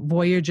talked about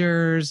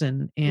Voyagers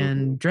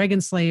and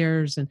Dragon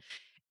Slayers,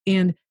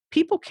 and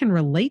people can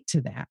relate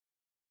to that.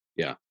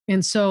 Yeah.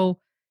 And so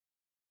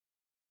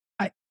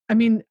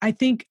I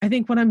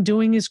think what I'm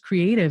doing is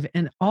creative,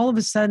 and all of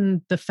a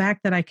sudden the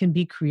fact that I can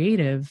be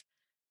creative,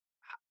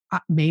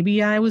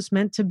 maybe I was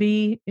meant to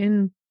be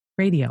in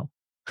radio.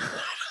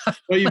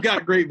 Well, you've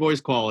got great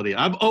voice quality.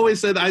 I've always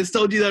said that. I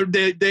told you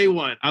that day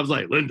one. I was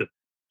like, Linda,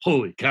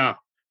 holy cow.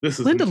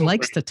 Linda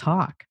likes to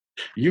talk.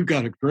 You've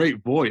got a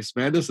great voice,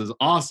 man. This is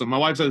awesome. My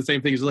wife said the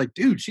same thing. She's like,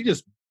 dude, she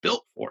just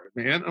built for it,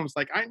 man. I was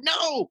like, I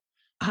know.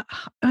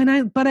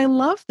 But I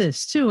love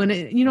this too. And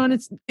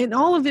and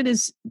all of it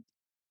is,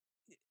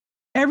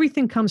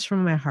 everything comes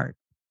from my heart.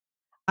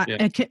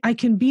 I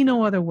can be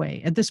no other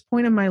way. At this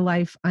point in my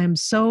life, I'm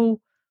so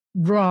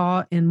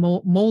raw and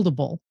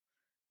moldable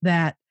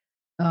that,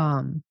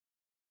 my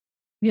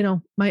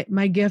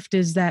gift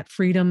is that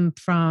freedom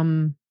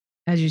from,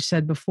 as you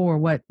said before,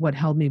 what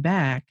held me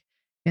back.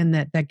 And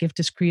that gift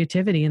is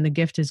creativity. And the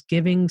gift is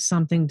giving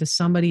something to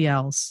somebody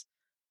else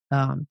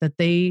that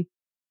they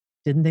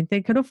didn't think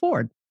they could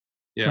afford.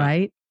 Yeah.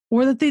 Right.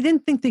 Or that they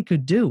didn't think they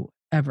could do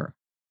ever.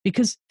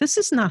 Because this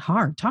is not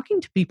hard. Talking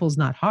to people is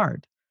not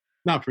hard.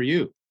 Not for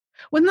you.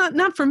 Well,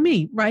 not for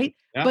me, right?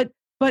 Yeah.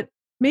 But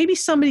maybe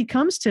somebody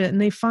comes to it and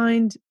they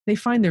find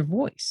their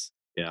voice.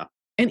 Yeah.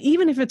 And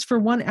even if it's for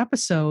one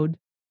episode,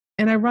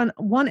 and I run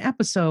one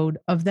episode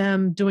of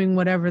them doing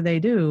whatever they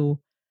do,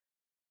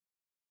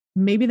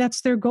 maybe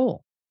that's their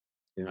goal.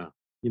 Yeah.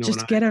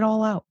 Just get it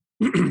all out.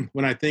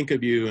 When I think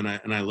of you and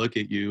I look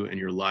at you and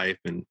your life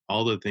and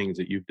all the things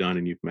that you've done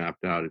and you've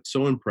mapped out, it's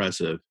so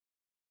impressive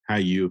how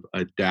you've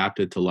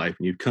adapted to life,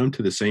 and you've come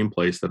to the same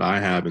place that I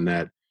have, in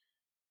that,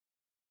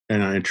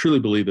 and I truly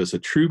believe this, a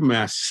true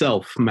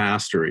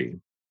self-mastery.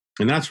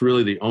 And that's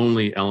really the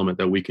only element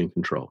that we can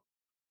control,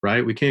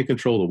 right? We can't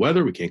control the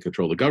weather. We can't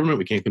control the government.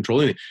 We can't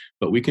control anything,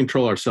 but we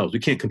control ourselves. We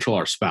can't control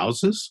our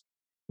spouses.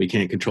 We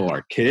can't control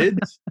our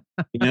kids,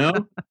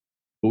 but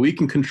we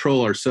can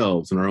control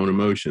ourselves and our own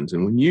emotions.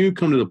 And when you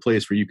come to the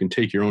place where you can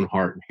take your own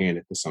heart and hand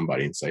it to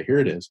somebody and say, here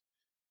it is,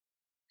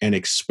 and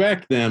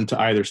expect them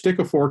to either stick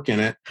a fork in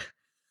it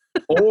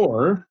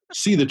or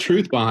see the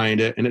truth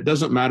behind it, and it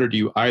doesn't matter to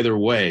you either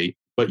way,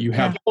 but you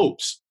have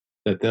hopes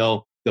that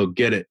they'll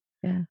get it.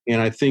 Yeah.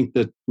 And I think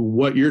that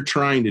what you're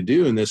trying to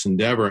do in this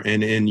endeavor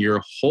and in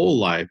your whole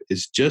life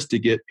is just to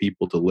get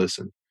people to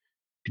listen,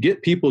 to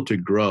get people to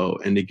grow,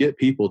 and to get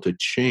people to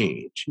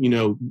change.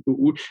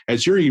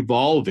 As you're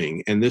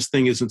evolving, and this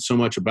thing isn't so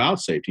much about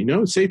safety.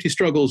 Safety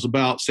struggle is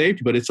about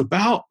safety, but it's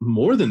about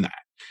more than that.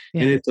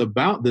 Yeah. And it's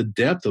about the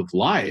depth of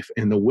life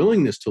and the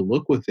willingness to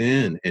look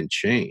within and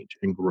change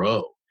and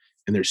grow.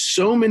 And there's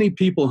so many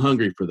people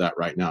hungry for that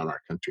right now in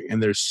our country.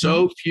 And there's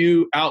so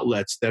few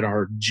outlets that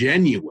are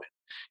genuine.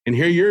 And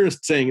here you're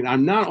saying,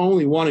 I'm not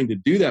only wanting to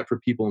do that for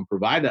people and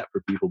provide that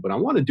for people, but I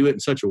want to do it in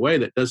such a way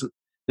that doesn't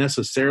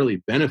necessarily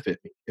benefit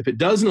me. If it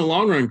does in the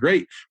long run,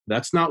 great.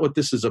 That's not what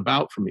this is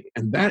about for me.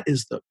 And that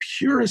is the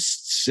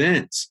purest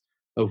sense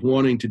of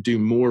wanting to do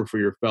more for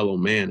your fellow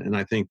man. And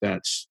I think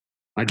that's,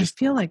 I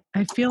feel like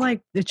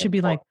it should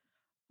be like,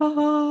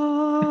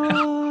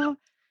 I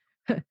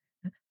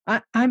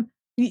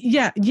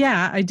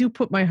do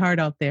put my heart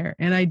out there,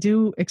 and I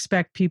do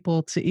expect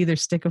people to either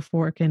stick a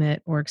fork in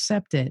it or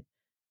accept it.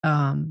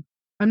 I'm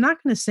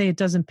not going to say it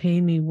doesn't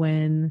pain me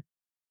when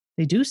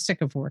they do stick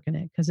a fork in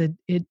it, because it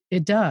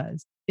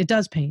does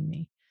pain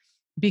me,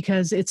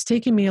 because it's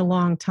taken me a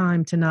long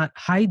time to not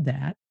hide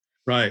that.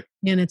 Right.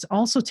 And it's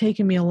also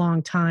taken me a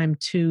long time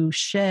to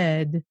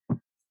shed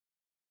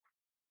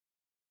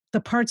the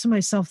parts of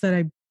myself that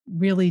I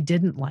really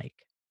didn't like,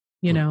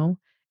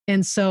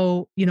 And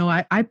so,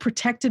 I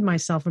protected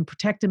myself with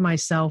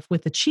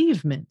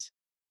achievement.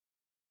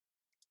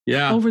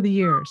 Yeah. Over the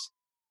years,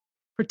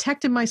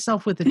 protected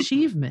myself with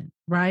achievement.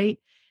 Right.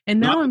 And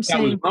now I'm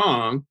saying, that was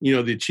wrong,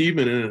 the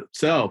achievement in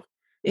itself.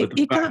 It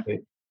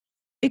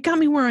got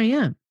me where I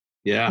am.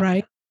 Yeah.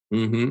 Right.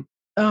 Mm-hmm.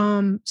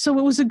 So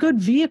it was a good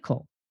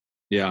vehicle.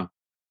 Yeah.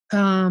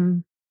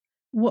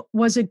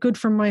 Was it good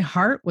for my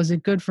heart? Was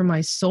it good for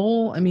my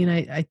soul? I mean,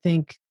 I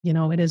think,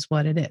 it is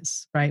what it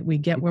is, right? We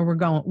get where we're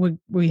going.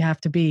 We have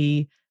to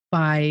be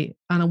on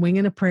a wing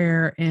and a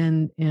prayer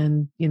and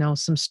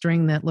some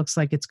string that looks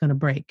like it's going to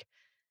break.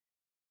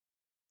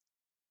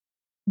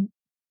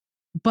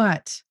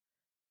 But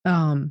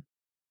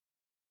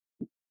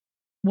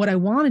what I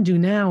want to do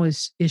now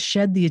is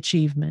shed the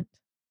achievement,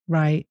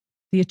 right?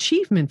 The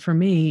achievement for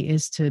me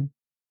is to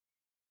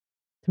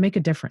make a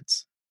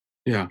difference.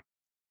 Yeah.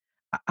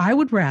 I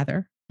would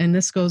rather, and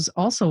this goes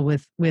also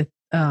with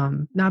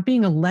not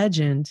being a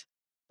legend,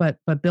 but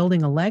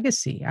building a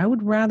legacy. I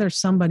would rather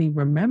somebody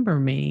remember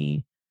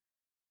me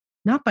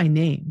not by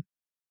name,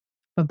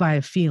 but by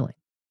a feeling.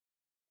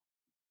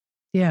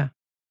 Yeah.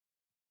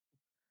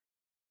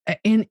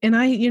 And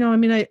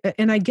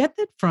I get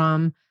that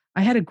from,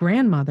 I had a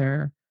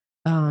grandmother,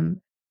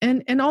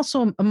 and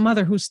also a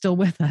mother who's still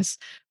with us,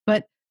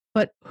 but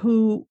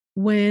who,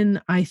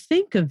 when I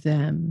think of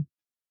them,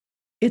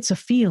 it's a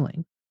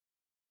feeling.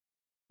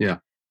 Yeah.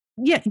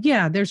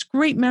 Yeah. There's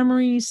great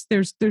memories.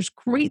 There's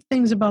great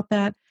things about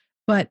that.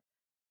 But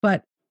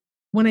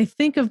when I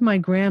think of my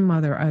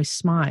grandmother, I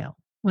smile.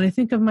 When I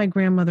think of my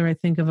grandmother, I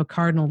think of a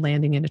cardinal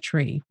landing in a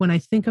tree. When I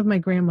think of my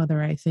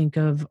grandmother, I think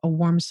of a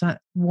warm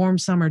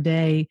summer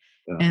day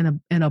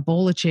and a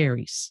bowl of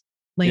cherries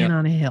laying Yeah.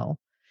 on a hill.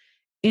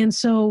 And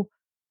so,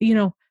 you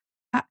know,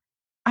 I,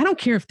 I don't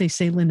care if they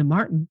say Linda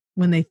Martin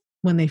when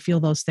they feel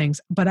those things,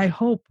 but I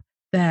hope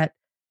that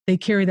they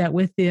carry that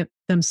with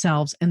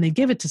themselves and they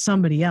give it to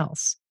somebody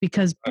else,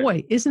 because Right.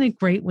 boy, isn't it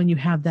great when you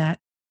have that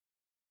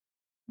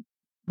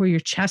where your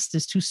chest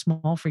is too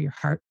small for your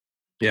heart.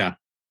 Yeah.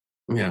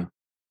 Yeah.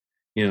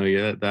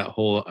 That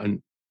whole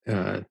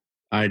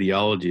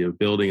ideology of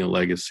building a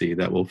legacy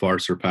that will far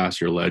surpass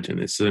your legend.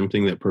 It's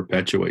something that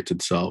perpetuates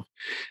itself.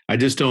 I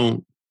just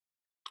don't,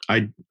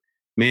 I,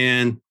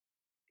 man,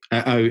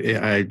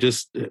 I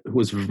just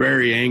was a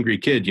very angry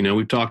kid.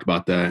 We've talked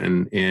about that,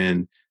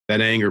 and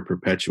that anger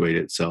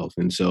perpetuated itself.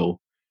 And so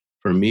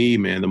for me,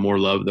 man, the more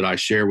love that I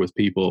share with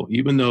people,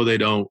 even though they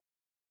don't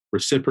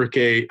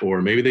reciprocate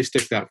or maybe they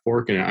stick that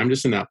fork in it, I'm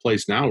just in that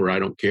place now where I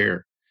don't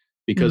care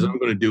because Mhm. I'm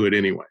going to do it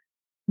anyway.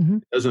 Mhm.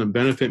 It doesn't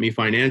benefit me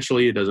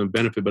financially. It doesn't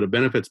benefit, but it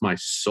benefits my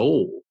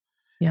soul.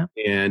 Yeah.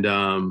 And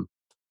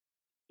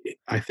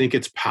I think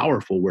it's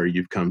powerful where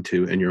you've come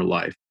to in your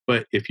life.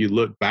 But if you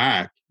look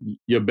back,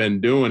 you've been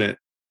doing it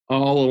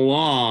all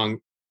along,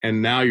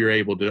 and now you're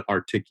able to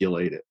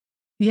articulate it.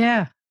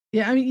 Yeah.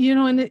 Yeah. I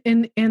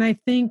mean, and I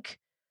think,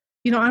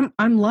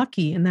 I'm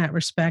lucky in that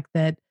respect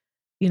that,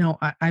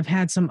 I've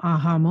had some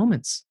aha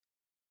moments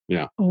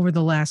Yeah. over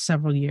the last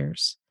several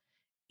years.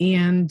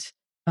 And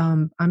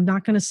I'm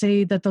not going to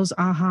say that those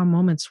aha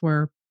moments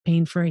were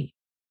pain free.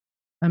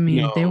 I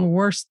mean, they No. were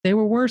worse. They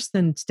were worse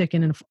than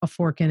sticking a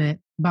fork in it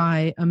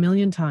by a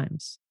million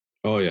times,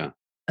 Oh yeah.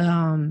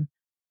 um,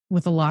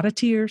 with a lot of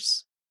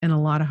tears and a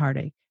lot of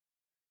heartache.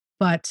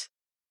 But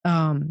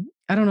I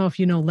don't know if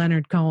you know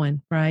Leonard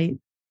Cohen, right?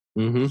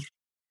 Mm-hmm.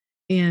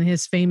 And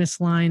his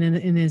famous line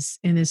in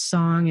his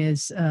song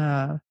is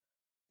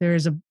there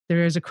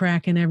is a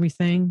crack in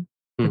everything,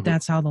 but Mm-hmm.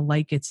 that's how the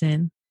light gets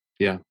in,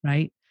 Yeah.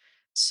 right?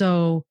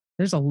 So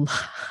there's a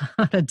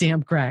lot of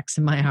damn cracks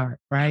in my heart,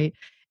 right?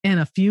 And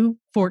a few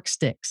fork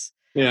sticks.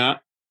 Yeah.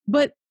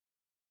 But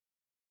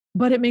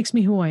it makes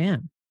me who I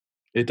am.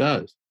 It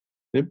does.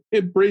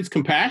 It breeds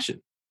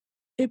compassion,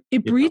 It you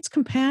know, breeds or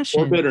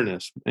compassion.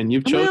 bitterness, and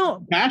you've chosen Well,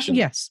 compassion.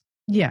 yes,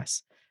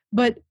 yes.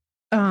 But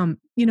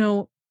you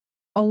know,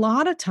 a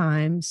lot of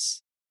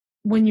times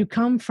when you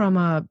come from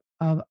a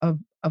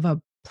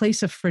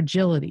place of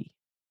fragility,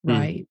 Mm.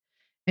 right?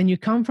 And you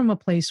come from a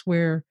place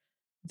where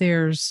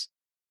there's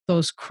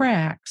those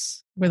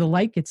cracks where the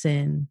light gets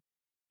in,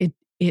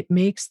 it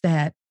makes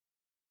that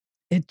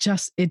it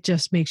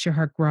just makes your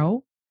heart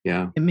grow.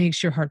 Yeah. It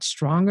makes your heart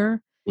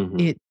stronger.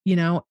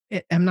 Mm-hmm.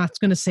 I'm not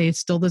going to say it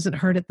still doesn't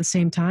hurt at the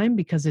same time,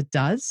 because it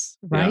does,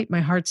 Yeah. right? My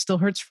heart still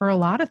hurts for a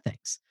lot of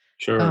things.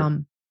 Sure.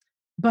 Um,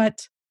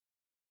 but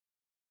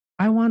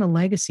I want a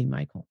legacy,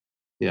 Michael.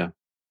 Yeah.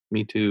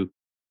 Me too.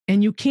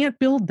 And you can't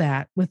build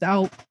that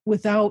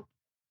without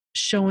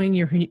showing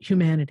your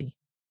humanity.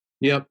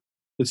 Yep.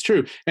 It's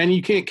true. And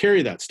you can't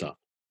carry that stuff.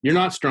 You're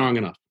not strong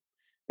enough.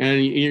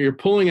 And you're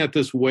pulling at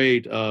this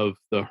weight of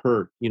the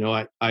hurt.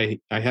 I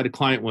had a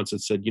client once that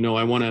said,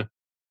 I want to,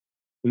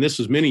 and this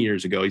was many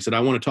years ago. He said, I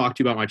want to talk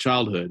to you about my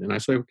childhood. And I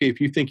said, okay, if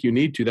you think you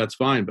need to, that's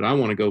fine. But I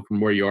want to go from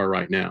where you are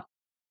right now.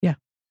 Yeah.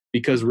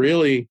 Because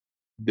really,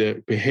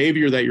 the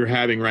behavior that you're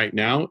having right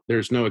now,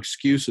 there's no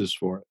excuses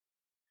for it.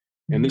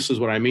 And this is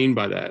what I mean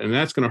by that. And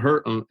that's going to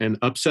hurt and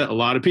upset a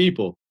lot of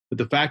people. But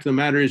the fact of the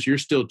matter is, you're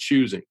still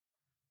choosing.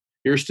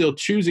 You're still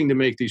choosing to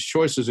make these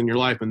choices in your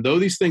life. And though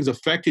these things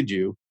affected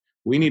you,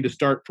 we need to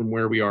start from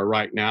where we are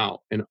right now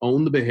and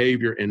own the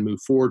behavior and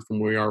move forward from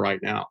where we are right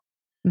now.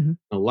 Mm-hmm.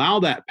 Allow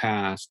that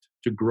past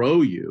to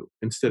grow you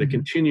instead of Mm-hmm.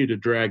 continue to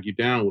drag you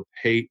down with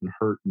hate and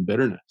hurt and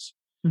bitterness.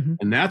 Mm-hmm.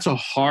 And that's a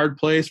hard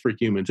place for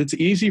humans. It's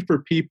easy for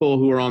people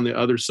who are on the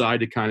other side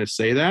to kind of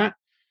say that,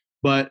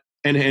 but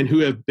and who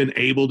have been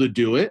able to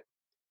do it.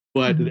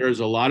 But Mm-hmm. there's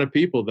a lot of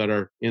people that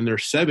are in their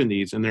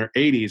 70s and their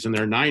 80s and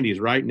their 90s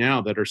right now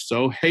that are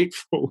so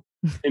hateful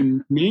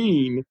and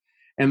mean,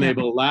 and they've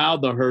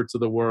allowed the hurts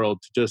of the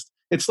world to just,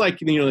 it's like,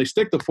 they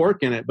stick the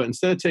fork in it, but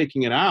instead of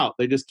taking it out,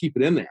 they just keep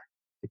it in there.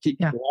 They keep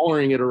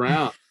swallowing it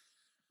around,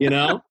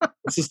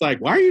 It's just like,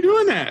 why are you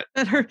doing that?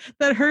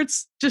 That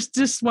hurts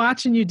just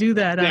watching you do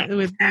that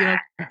with,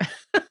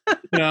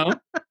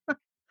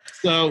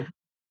 So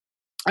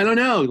I don't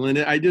know,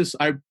 Linda.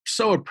 I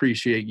so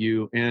appreciate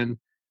you. And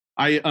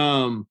I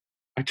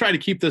try to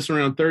keep this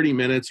around 30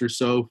 minutes or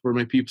so for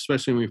my people,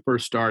 especially when we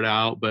first start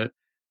out. But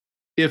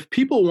if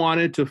people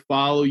wanted to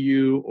follow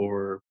you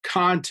or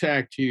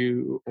contact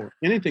you or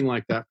anything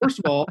like that, first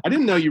of all, I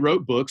didn't know you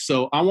wrote books.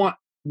 So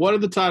what are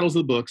the titles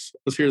of the books?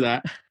 Let's hear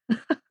that.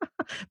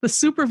 The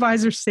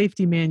Supervisor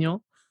Safety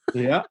Manual.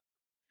 Yeah.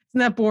 Isn't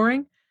that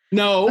boring?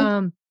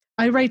 No.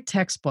 I write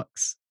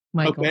textbooks,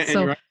 Michael. Okay, and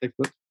you write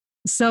textbooks.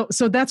 So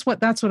that's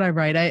what I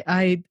write.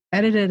 I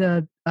edited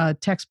a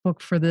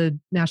textbook for the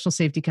National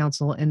Safety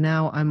Council, and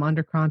now I'm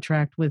under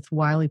contract with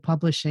Wiley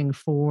Publishing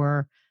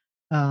for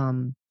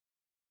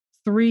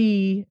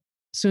 3,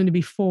 soon to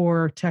be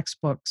 4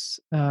 textbooks.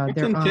 They're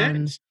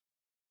intense.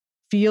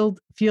 on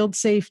field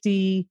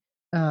safety,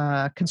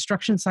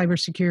 construction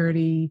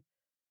cybersecurity,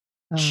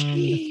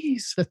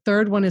 Jeez. The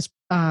third one is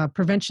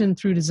prevention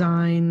through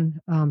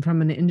design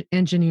from an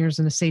engineer's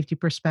and a safety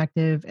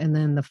perspective. And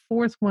then the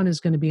fourth one is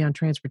going to be on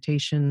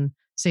transportation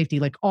safety,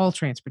 like all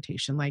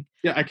transportation. Like,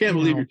 yeah, I can't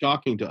believe you're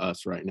talking to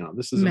us right now.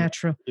 This is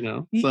Metro.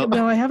 So.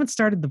 Well, I haven't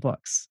started the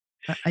books.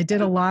 I did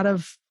a lot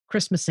of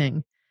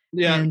Christmasing.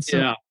 Yeah. And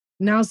so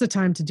now's the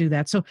time to do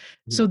that. So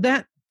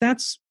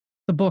that's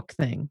the book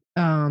thing.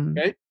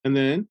 Okay.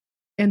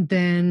 And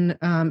then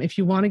if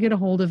you want to get a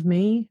hold of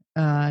me,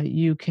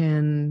 you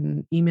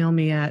can email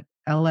me at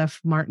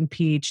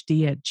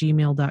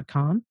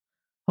lfmartinphd@gmail.com.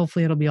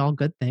 Hopefully it'll be all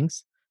good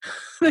things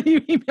that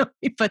you email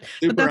me, but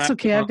that's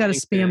okay. I've got a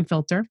spam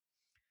filter.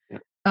 Yeah.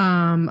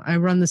 I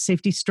run the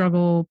Safety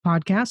Struggle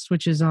podcast,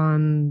 which is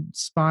on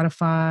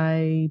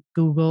Spotify,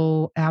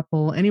 Google,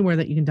 Apple, anywhere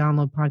that you can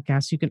download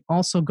podcasts. You can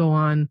also go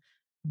on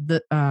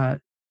the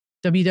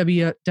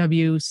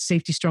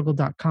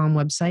www.safetystruggle.com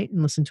website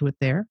and listen to it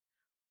there.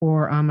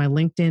 Or on my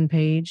LinkedIn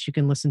page, you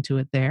can listen to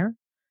it there.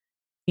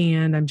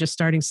 And I'm just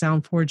starting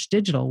SoundForge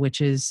Digital, which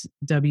is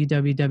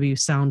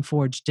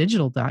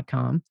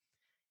www.soundforgedigital.com.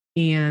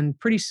 And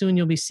pretty soon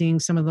you'll be seeing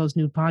some of those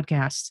new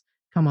podcasts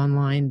come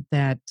online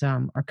that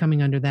are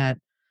coming under that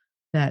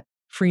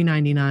free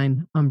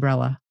 99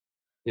 umbrella.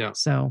 Yeah.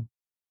 So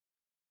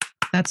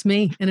that's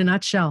me in a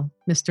nutshell,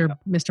 Mr.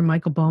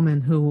 Michael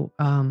Bowman, who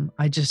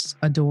I just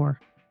adore.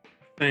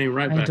 Hey,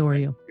 right. I adore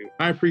you.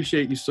 I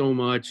appreciate you so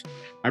much.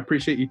 I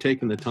appreciate you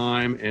taking the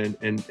time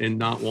and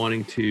not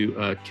wanting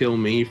to kill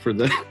me for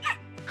the.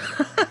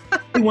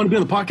 You want to be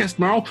on the podcast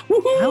tomorrow?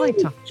 Woo-hoo! I like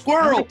talking.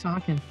 Squirrel. I like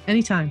talking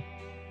anytime.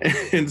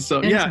 And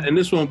so and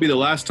this won't be the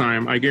last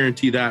time. I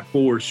guarantee that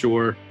for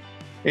sure.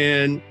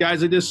 And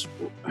guys,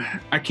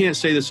 I can't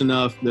say this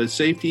enough. The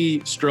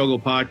Safety Struggle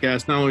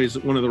podcast not only is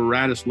one of the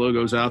raddest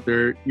logos out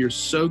there. You're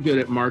so good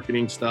at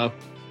marketing stuff.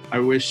 I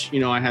wish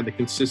I had the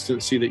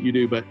consistency that you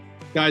do, but.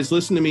 Guys,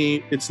 listen to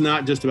me. It's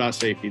not just about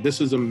safety.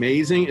 This is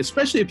amazing,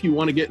 especially if you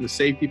want to get in the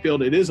safety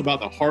field. It is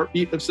about the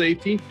heartbeat of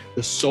safety,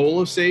 the soul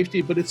of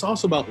safety, but it's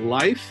also about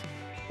life.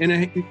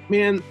 And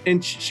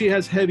and she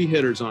has heavy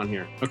hitters on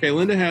here. Okay,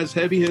 Linda has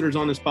heavy hitters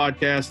on this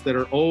podcast that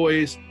are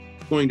always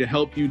going to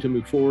help you to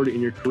move forward in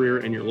your career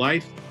and your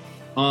life.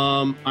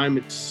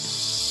 I'm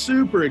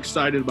super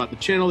excited about the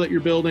channel that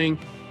you're building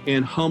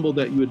and humbled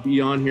that you would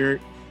be on here.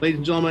 Ladies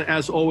and gentlemen,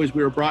 as always,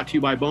 we are brought to you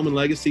by Bowman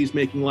Legacies,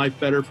 making life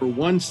better for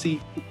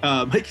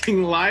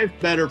making life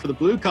better for the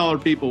blue collar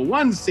people,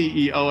 one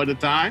CEO at a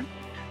time.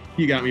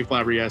 You got me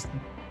flabbergasted.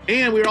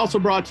 And we're also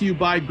brought to you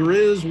by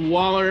Grizz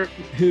Waller,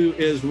 who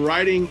is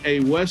writing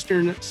a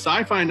Western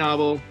sci-fi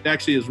novel.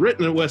 Actually, has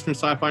written a Western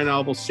sci-fi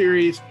novel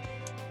series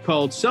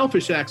called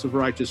Selfish Acts of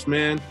Righteous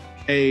Men,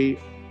 a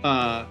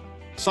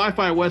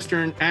sci-fi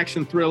Western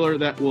action thriller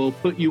that will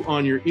put you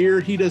on your ear.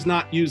 He does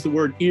not use the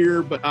word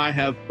ear, but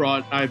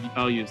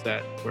I'll use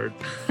that word.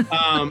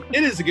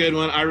 It is a good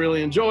one. I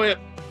really enjoy it.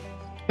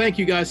 Thank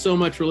you guys so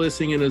much for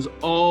listening. And as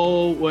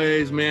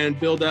always, man,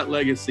 build that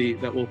legacy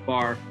that will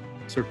far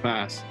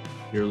surpass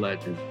your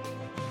legend.